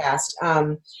podcast.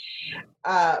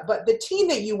 But the team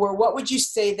that you were, what would you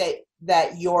say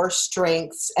that your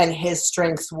strengths and his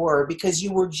strengths were? Because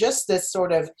you were just this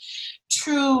sort of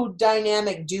true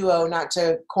dynamic duo, not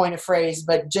to coin a phrase,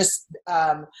 but just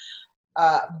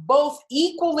both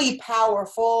equally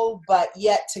powerful, but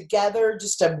yet together,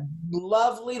 just a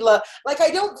lovely love. Like,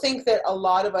 I don't think that a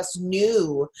lot of us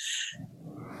knew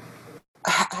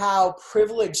how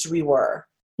privileged we were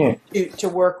to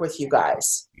work with you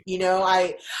guys. And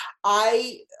I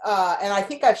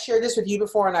think I've shared this with you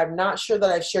before, and I'm not sure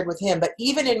that I've shared with him, but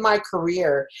even in my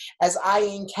career, as I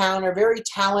encounter very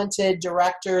talented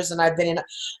directors, and I've been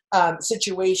in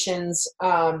situations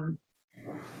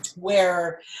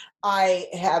where I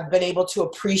have been able to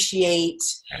appreciate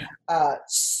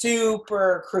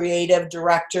super creative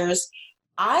directors,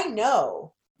 I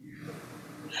know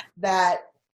that,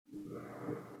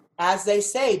 as they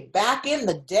say, back in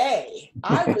the day,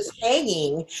 I was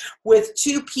hanging with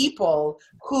two people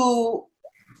who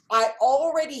I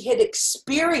already had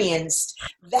experienced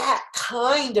that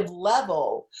kind of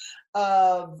level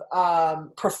of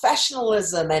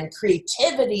professionalism and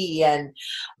creativity and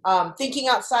thinking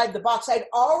outside the box. I'd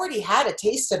already had a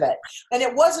taste of it. And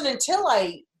it wasn't until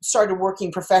I started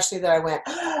working professionally that I went,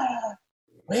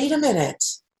 wait a minute.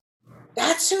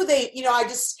 That's who they,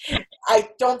 I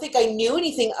don't think I knew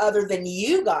anything other than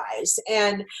you guys.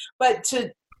 But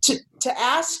to to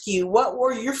ask you, what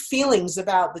were your feelings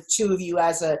about the two of you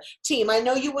as a team? I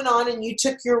know you went on and you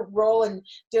took your role and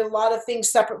did a lot of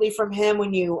things separately from him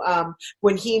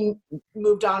when he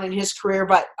moved on in his career,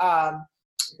 but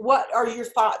what are your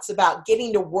thoughts about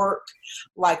getting to work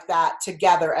like that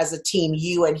together as a team,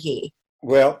 you and he?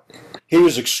 Well, he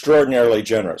was extraordinarily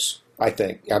generous, I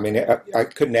think. I mean, I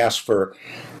couldn't ask for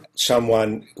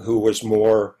someone who was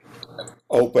more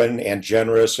open and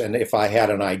generous. And if I had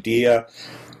an idea,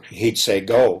 he'd say,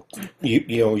 "Go,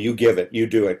 you give it, you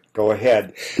do it, go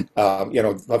ahead."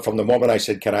 From the moment I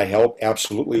said, "Can I help?"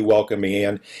 Absolutely welcome me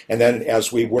in. And then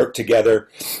as we worked together,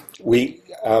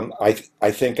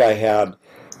 I think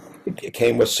it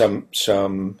came with some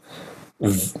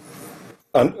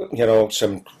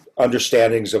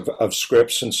understandings of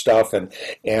scripts and stuff,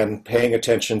 and paying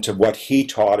attention to what he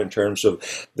taught in terms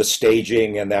of the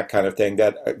staging and that kind of thing,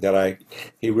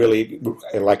 he really,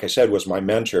 like I said, was my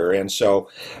mentor. And so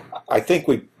I think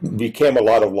we became a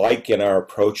lot alike in our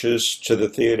approaches to the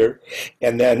theater.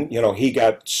 And then, he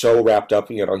got so wrapped up,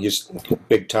 he's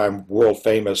big time world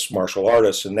famous martial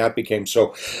artist, and that became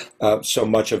so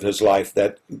much of his life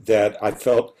that I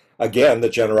felt, again, the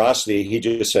generosity. He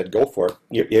just said, "Go for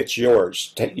it. It's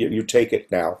yours. You take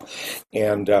it now."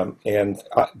 And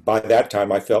by that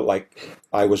time, I felt like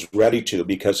I was ready to,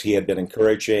 because he had been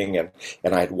encouraging, and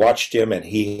I had watched him, and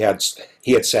he had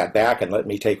sat back and let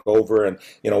me take over. And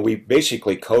we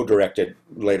basically co-directed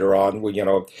later on.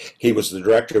 He was the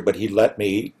director, but he let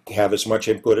me have as much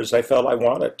input as I felt I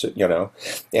wanted to.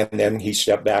 And then he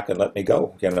stepped back and let me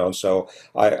go. So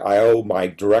I owe my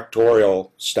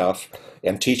directorial stuff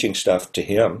and teaching stuff to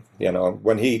him.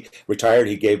 When he retired,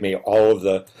 he gave me all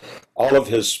of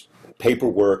his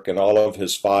paperwork and all of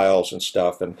his files and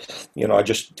stuff, and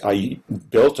I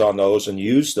built on those and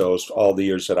used those all the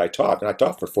years that I taught, and I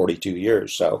taught for 42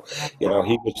 years. So he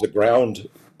was the ground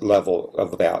level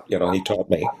of that. He taught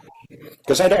me,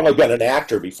 because I'd only been an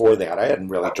actor before that. I hadn't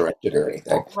really directed or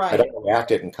anything. Right. I'd only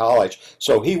acted in college,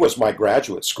 so he was my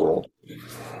graduate school.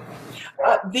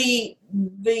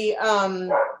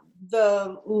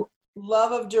 The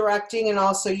love of directing and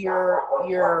also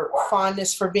your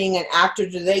fondness for being an actor,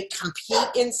 do they compete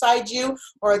inside you,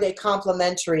 or are they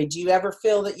complementary? Do you ever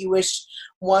feel that you wish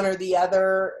one or the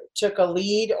other took a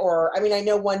lead? Or, I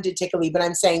know one did take a lead, but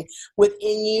I'm saying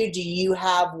within you, do you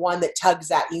have one that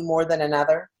tugs at you more than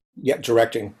another? Yeah,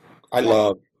 directing. I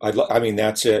mean,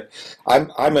 that's it.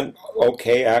 I'm an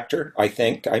okay actor. I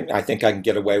think I think I can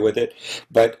get away with it,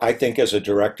 but I think as a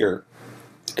director,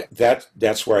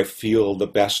 that's where I feel the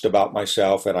best about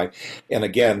myself. And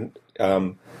again,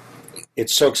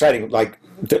 it's so exciting. Like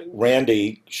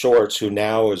Randy Shorts, who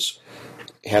now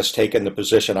has taken the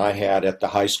position I had at the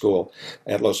high school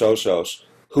at Los Osos,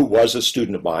 who was a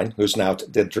student of mine, who's now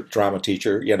the drama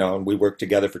teacher, and we worked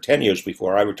together for 10 years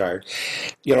before I retired.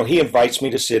 He invites me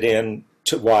to sit in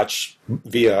to watch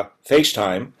via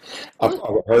FaceTime a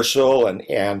rehearsal,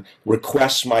 and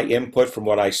requests my input from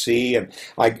what I see. And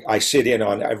I sit in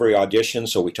on every audition,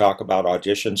 so we talk about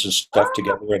auditions and stuff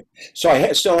together. And so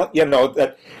I still,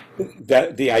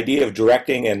 that the idea of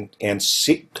directing and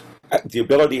see the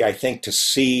ability, I think, to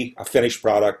see a finished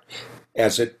product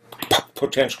as it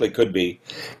potentially could be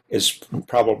is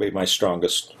probably my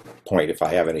strongest point, if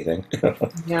I have anything.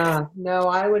 Yeah, no,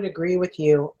 I would agree with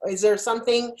you. Is there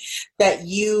something that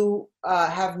you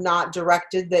have not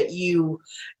directed that you,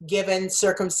 given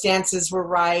circumstances were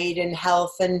right and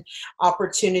health and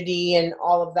opportunity and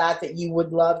all of that you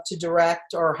would love to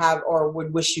direct or have, or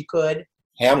would wish you could?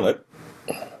 Hamlet.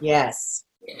 Yes.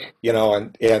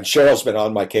 And Cheryl's been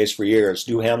on my case for years.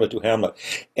 Do Hamlet,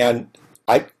 and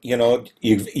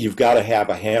you've got to have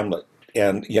a Hamlet,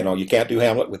 and you can't do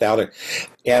Hamlet without it.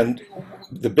 And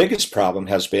the biggest problem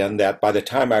has been that by the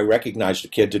time I recognized a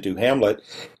kid to do Hamlet,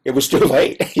 it was too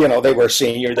late. They were a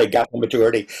senior, they got the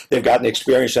maturity, they've gotten the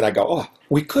experience, and I go, "Oh,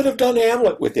 we could have done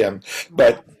Hamlet with him."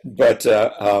 But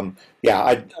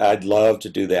yeah, I'd love to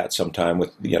do that sometime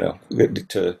with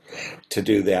to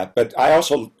do that. But I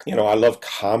also I love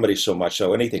comedy so much.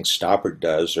 So anything Stoppard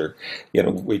does, or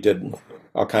we did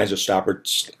all kinds of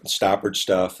Stoppard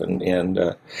stuff,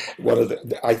 and one of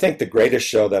I think the greatest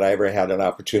show that I ever had an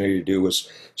opportunity to do was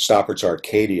Stoppard's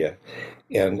Arcadia,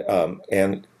 and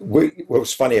what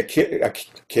was funny, a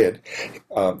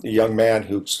young man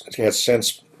who has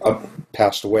since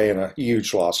passed away, and a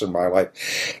huge loss in my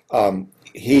life.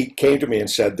 He came to me and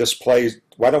said, "This play,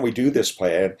 why don't we do this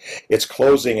play? And it's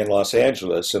closing in Los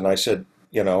Angeles." And I said,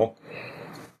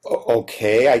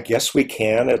 "Okay, I guess we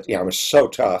can." It was so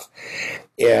tough.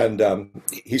 And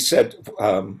he said,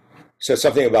 said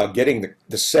something about getting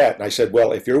the set. And I said,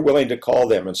 well, if you're willing to call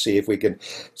them and see if we can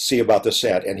see about the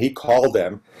set. And he called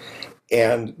them,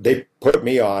 and they put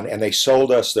me on, and they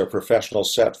sold us their professional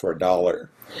set for $1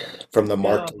 from the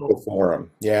Mark Taper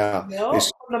Forum. Yeah. No,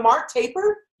 from the Mark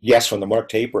Taper? Yes, from the Mark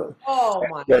Taper. Oh,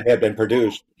 my. That had been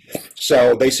produced.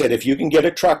 So they said, if you can get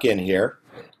a truck in here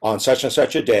on such and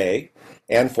such a day,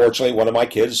 and fortunately, one of my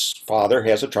kids' father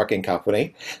has a trucking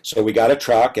company. So we got a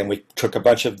truck, and we took a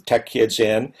bunch of tech kids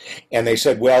in. And they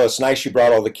said, well, it's nice you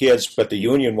brought all the kids, but the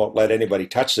union won't let anybody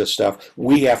touch this stuff.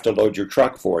 We have to load your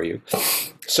truck for you.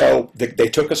 So they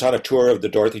took us on a tour of the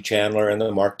Dorothy Chandler and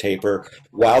the Mark Taper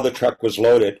while the truck was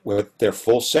loaded with their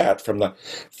full set from the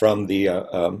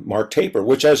Mark Taper,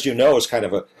 which, as you know, is kind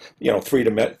of a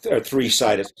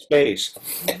three-sided space.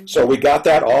 So we got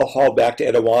that all hauled back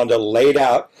to Etowanda, laid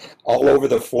out all over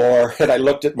the floor, and I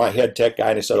looked at my head tech guy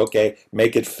and I said, "Okay,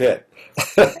 make it fit."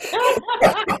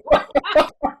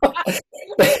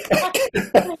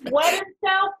 What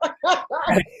himself?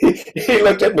 He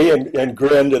looked at me and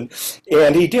grinned, and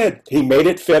he did. He made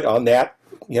it fit on that,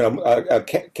 a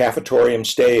cafetorium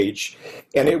stage,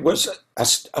 and it was an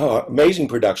amazing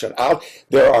production.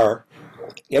 There are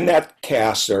in that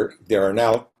cast there are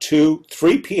now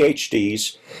three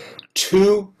PhDs,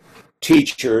 2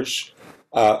 teachers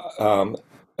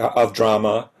of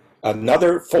drama,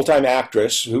 another full-time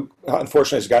actress who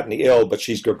unfortunately has gotten ill, but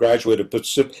she's a graduate of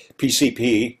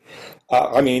PCP.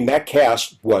 That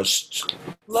cast was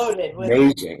loaded with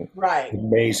amazing, right?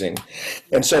 Amazing,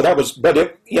 and so that was. But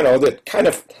the kind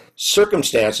of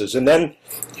circumstances, and then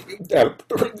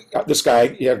this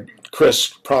guy,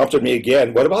 Chris, prompted me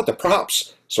again. What about the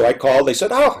props? So I called. They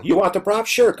said, "Oh, you want the props?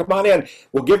 Sure, come on in.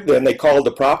 We'll give them." They called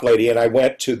the prop lady, and I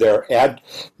went to their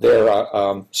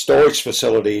storage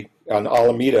facility on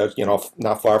Alameda,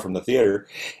 not far from the theater,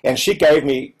 and she gave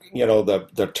me,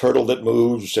 the turtle that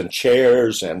moves and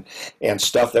chairs and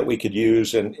stuff that we could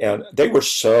use, and they were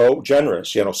so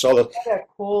generous, So what a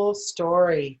cool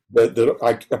story.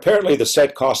 Apparently the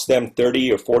set cost them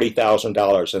 $30,000 or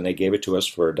 $40,000, and they gave it to us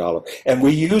for $1, and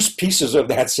we used pieces of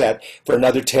that set for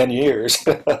another 10 years.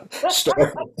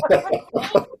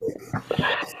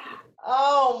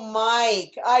 Oh,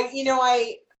 Mike,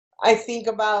 I think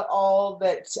about all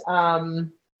that.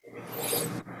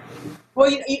 Well,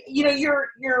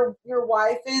 your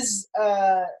wife is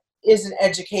an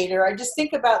educator. I just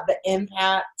think about the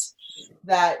impact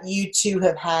that you two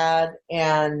have had,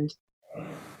 and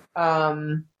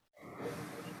in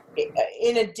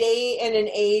a day and an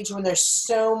age when there's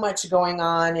so much going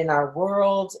on in our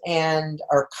world and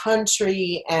our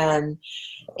country and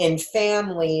in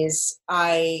families,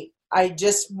 I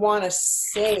just want to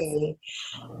say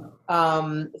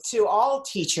to all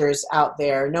teachers out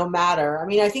there, no matter.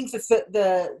 I think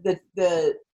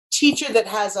the teacher that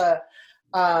has a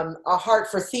heart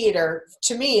for theater,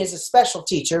 to me, is a special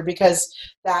teacher, because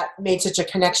that made such a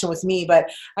connection with me.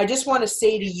 But I just want to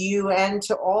say to you and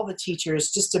to all the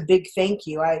teachers, just a big thank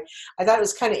you. I thought it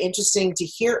was kind of interesting to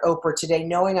hear Oprah today,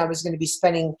 knowing I was going to be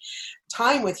spending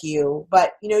time with you.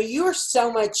 But you are so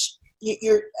much.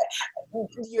 You're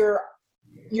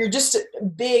just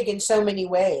big in so many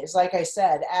ways. Like I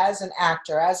said, as an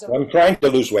actor, I'm trying to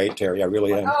lose weight, Terry. I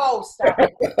really am. Oh, stop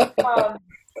it.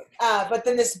 But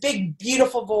then this big,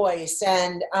 beautiful voice,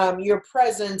 and your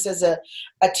presence as a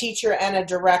teacher and a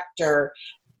director.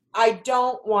 I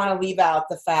don't want to leave out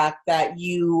the fact that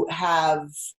you have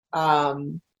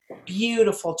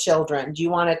beautiful children. Do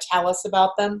you want to tell us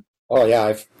about them? Oh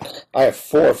yeah, I have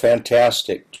 4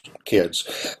 fantastic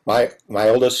kids. My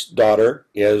oldest daughter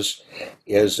is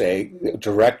a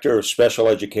director of special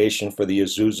education for the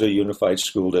Azusa Unified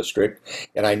School District,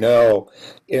 and I know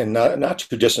in not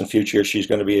too distant future she's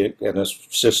going to be an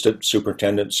assistant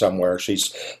superintendent somewhere.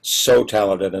 She's so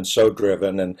talented and so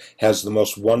driven, and has the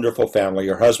most wonderful family.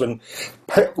 Her husband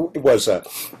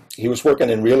he was working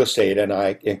in real estate, and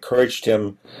I encouraged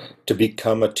him to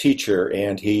become a teacher,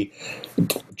 and he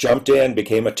jumped in,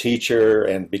 became a teacher,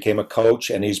 and became a coach,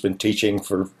 and he's been teaching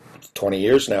for 20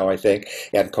 years now, I think,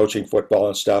 and coaching football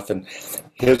and stuff. And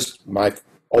my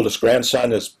oldest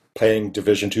grandson is playing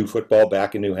Division II football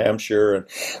back in New Hampshire, and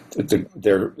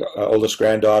their oldest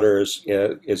granddaughter is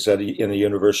in the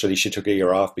university. She took a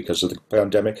year off because of the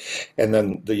pandemic, and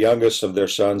then the youngest of their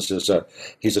sons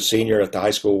he's a senior at the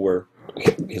high school where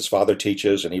his father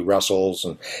teaches, and he wrestles,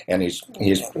 and he's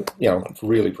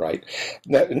really bright.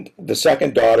 The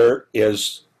second daughter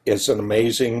is an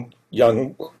amazing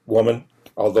young woman,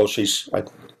 although she's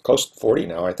close to 40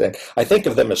 now, I think. I think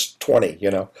of them as 20,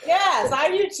 Yes, I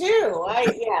do too.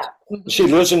 She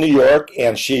lives in New York,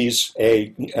 and she's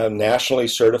a nationally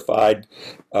certified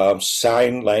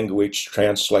sign language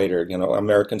translator,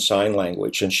 American Sign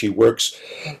Language. And she works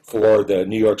for the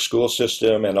New York school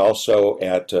system and also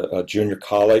at a junior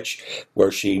college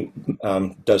where she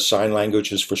does sign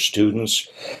languages for students.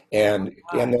 And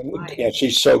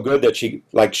she's so good that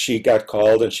she got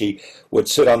called, and she would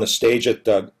sit on the stage at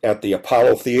the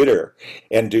Apollo Theater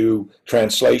and do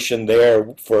translation there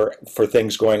for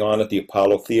things going on at the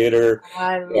Apollo Theater.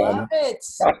 I love it.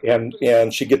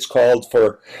 And she gets called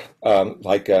for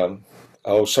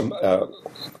some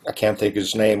I can't think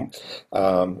his name,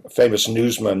 famous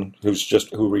newsman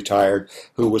who retired,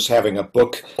 who was having a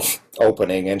book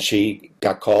opening, and she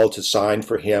got called to sign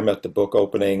for him at the book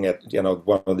opening at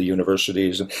one of the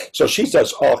universities. And so she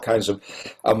does all kinds of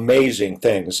amazing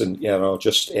things, and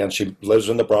and she lives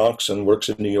in the Bronx and works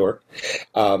in New York.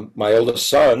 My oldest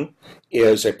son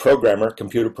is a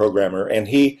computer programmer, and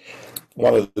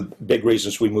one of the big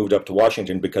reasons we moved up to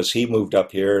Washington, because he moved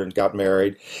up here and got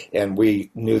married, and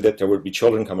we knew that there would be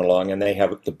children coming along, and they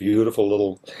have the beautiful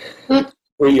little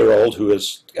 3-year-old who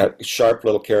is a sharp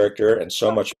little character and so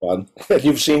much fun.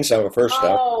 You've seen some of her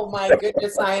stuff. Oh my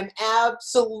goodness, I am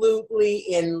absolutely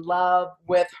in love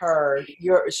with her.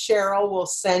 Cheryl will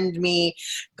send me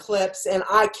clips, and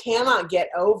I cannot get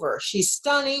over. She's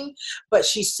stunning, but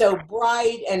she's so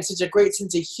bright and such a great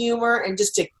sense of humor and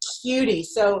just a cutie.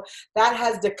 So that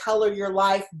has to color your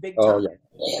life big time. Oh, yeah.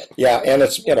 Yeah, and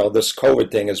it's this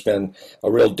COVID thing has been a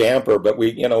real damper, but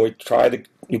we're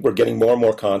getting more and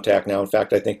more contact now. In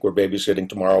fact, I think we're babysitting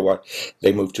tomorrow while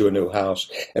they move to a new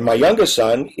house. And my youngest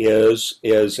son is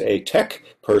a tech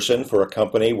person for a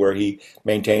company where he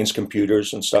maintains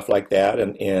computers and stuff like that,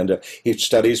 and he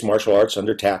studies martial arts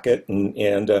under Tackett, and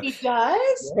he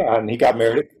does. Yeah, and he got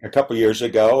married a couple of years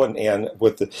ago, and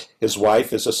his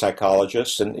wife is a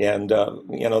psychologist, and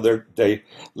they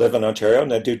live in Ontario,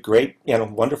 and they do great,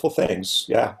 wonderful things.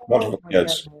 Yeah, wonderful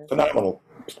kids, phenomenal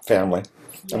family.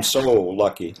 Yeah. I'm so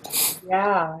lucky.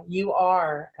 Yeah, you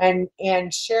are, and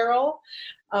Cheryl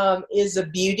is a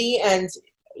beauty, and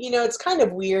it's kind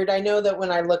of weird. I know that when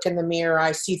I look in the mirror,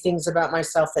 I see things about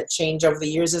myself that change over the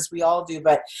years, as we all do.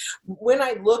 But when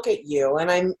I look at you, and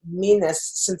I mean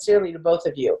this sincerely to both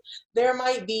of you, there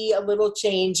might be a little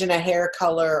change in a hair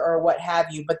color or what have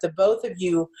you, but the both of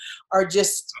you are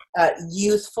just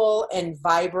youthful and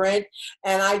vibrant.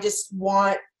 And I just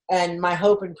want, and my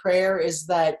hope and prayer is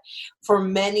that for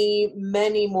many,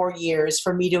 many more years,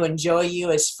 for me to enjoy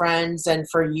you as friends, and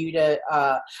for you to,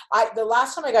 the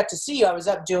last time I got to see you, I was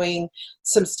up doing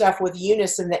some stuff with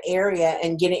Eunice in the area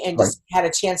and just had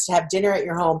a chance to have dinner at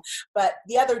your home. But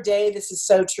the other day, this is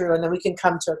so true, and then we can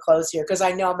come to a close here, because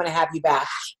I know I'm going to have you back.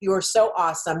 You are so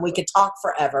awesome. We could talk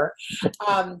forever.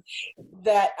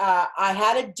 That I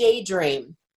had a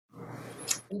daydream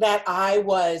that I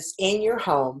was in your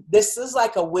home. This is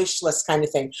like a wish list kind of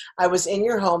thing. I was in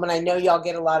your home, and I know y'all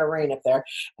get a lot of rain up there.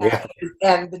 Yeah.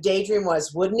 And the daydream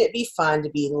was, wouldn't it be fun to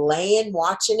be laying,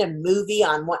 watching a movie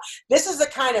on one? This is the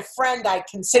kind of friend I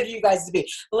consider you guys to be.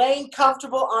 Laying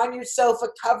comfortable on your sofa,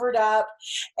 covered up,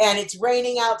 and it's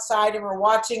raining outside, and we're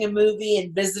watching a movie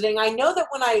and visiting. I know that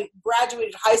when I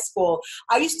graduated high school,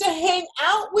 I used to hang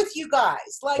out with you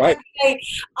guys. Like, right.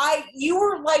 You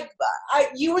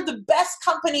were the best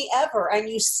company ever, and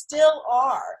you still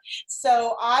are.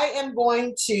 So I am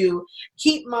going to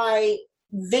keep my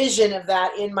vision of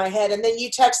that in my head. And then you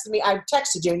texted me, I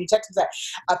texted you, and you texted me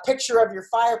a picture of your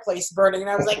fireplace burning, and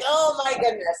I was like, oh my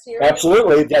goodness.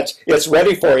 Absolutely. It's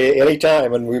ready for you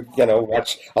anytime, and we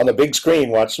watch on the big screen,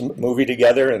 watch a movie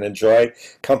together and enjoy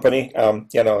company.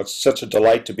 It's such a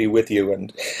delight to be with you,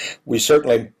 and we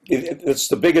certainly, it's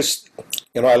the biggest.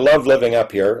 I love living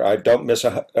up here. I don't miss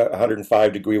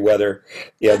 105-degree weather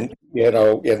in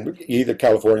either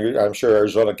California. I'm sure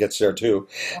Arizona gets there too.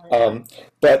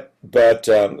 But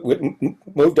we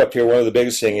moved up here. One of the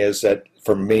biggest thing is that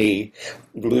for me,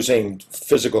 losing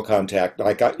physical contact.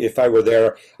 Like if I were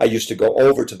there, I used to go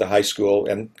over to the high school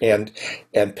and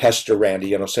pester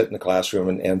Randy, sit in the classroom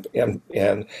and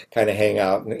kind of hang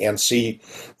out and see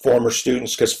former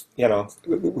students, because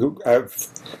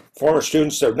former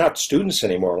students, they're not students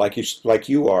anymore like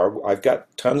you are. I've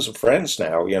got tons of friends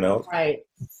now. Right,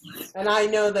 and I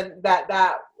know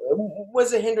that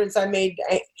was a hindrance. I made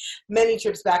many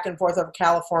trips back and forth over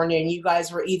California, and you guys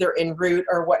were either en route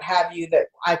or what have you, that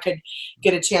I could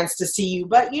get a chance to see you.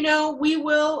 But we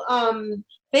will.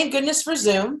 Thank goodness for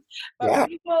Zoom. But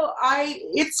yeah.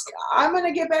 I'm going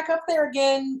to get back up there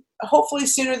again, hopefully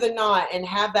sooner than not, and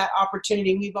have that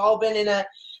opportunity. We've all been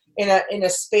in a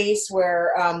space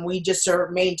where we just are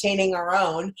maintaining our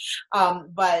own,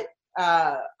 but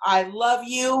I love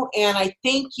you, and I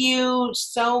thank you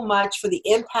so much for the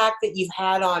impact that you've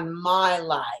had on my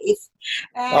life.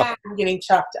 Oh, And I'm getting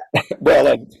chopped up.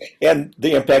 well, and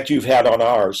the impact you've had on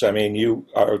ours. I mean, you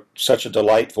are such a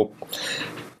delightful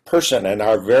person and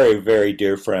our very, very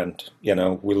dear friend. You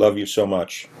know, we love you so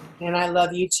much. And I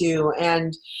love you too.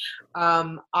 And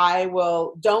I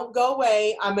will, don't go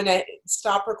away. I'm going to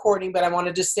stop recording, but I want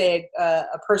to just say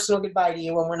a personal goodbye to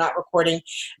you when we're not recording.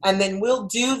 And then we'll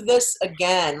do this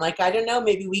again. Like, I don't know,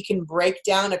 maybe we can break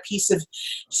down a piece of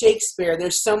Shakespeare.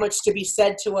 There's so much to be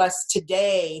said to us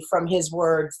today from his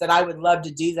words that I would love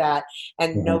to do that.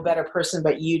 And no better person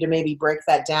but you to maybe break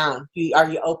that down. Are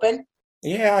you open?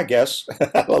 Yeah, I guess.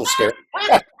 A little scared.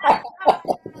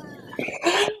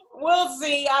 We'll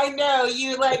see. I know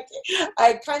you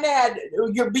I kind of had,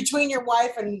 you're between your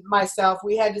wife and myself.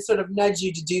 We had to sort of nudge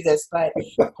you to do this, but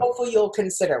hopefully you'll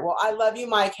consider. Well, I love you,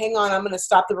 Mike. Hang on. I'm going to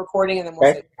stop the recording and then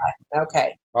we'll say bye.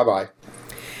 Okay. Bye-bye.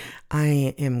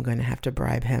 I am going to have to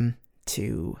bribe him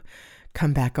to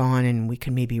come back on and we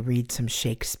can maybe read some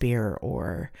Shakespeare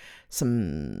or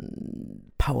some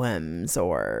poems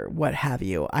or what have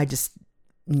you. I just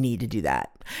need to do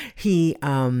that. He,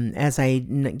 as I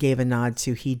gave a nod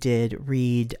to, he did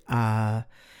read a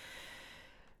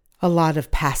lot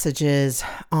of passages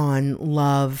on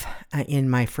love in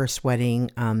my first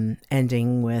wedding,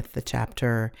 ending with the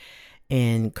chapter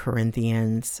in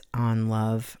Corinthians on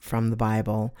love from the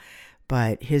Bible.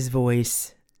 But his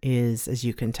voice is, as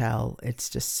you can tell, it's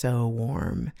just so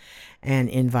warm and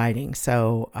inviting.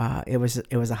 So it was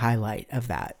a highlight of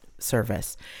that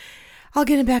service. I'll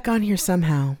get him back on here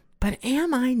somehow. But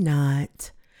am I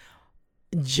not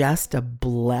just a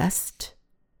blessed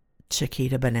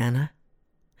Chiquita banana?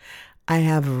 I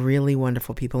have really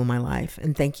wonderful people in my life,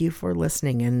 and thank you for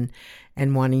listening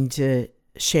and wanting to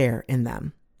share in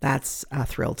them. That's a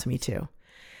thrill to me too.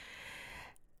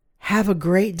 Have a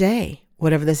great day.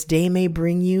 Whatever this day may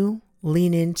bring you,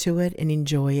 lean into it and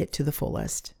enjoy it to the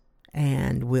fullest.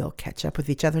 And we'll catch up with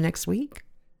each other next week.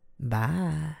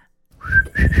 Bye.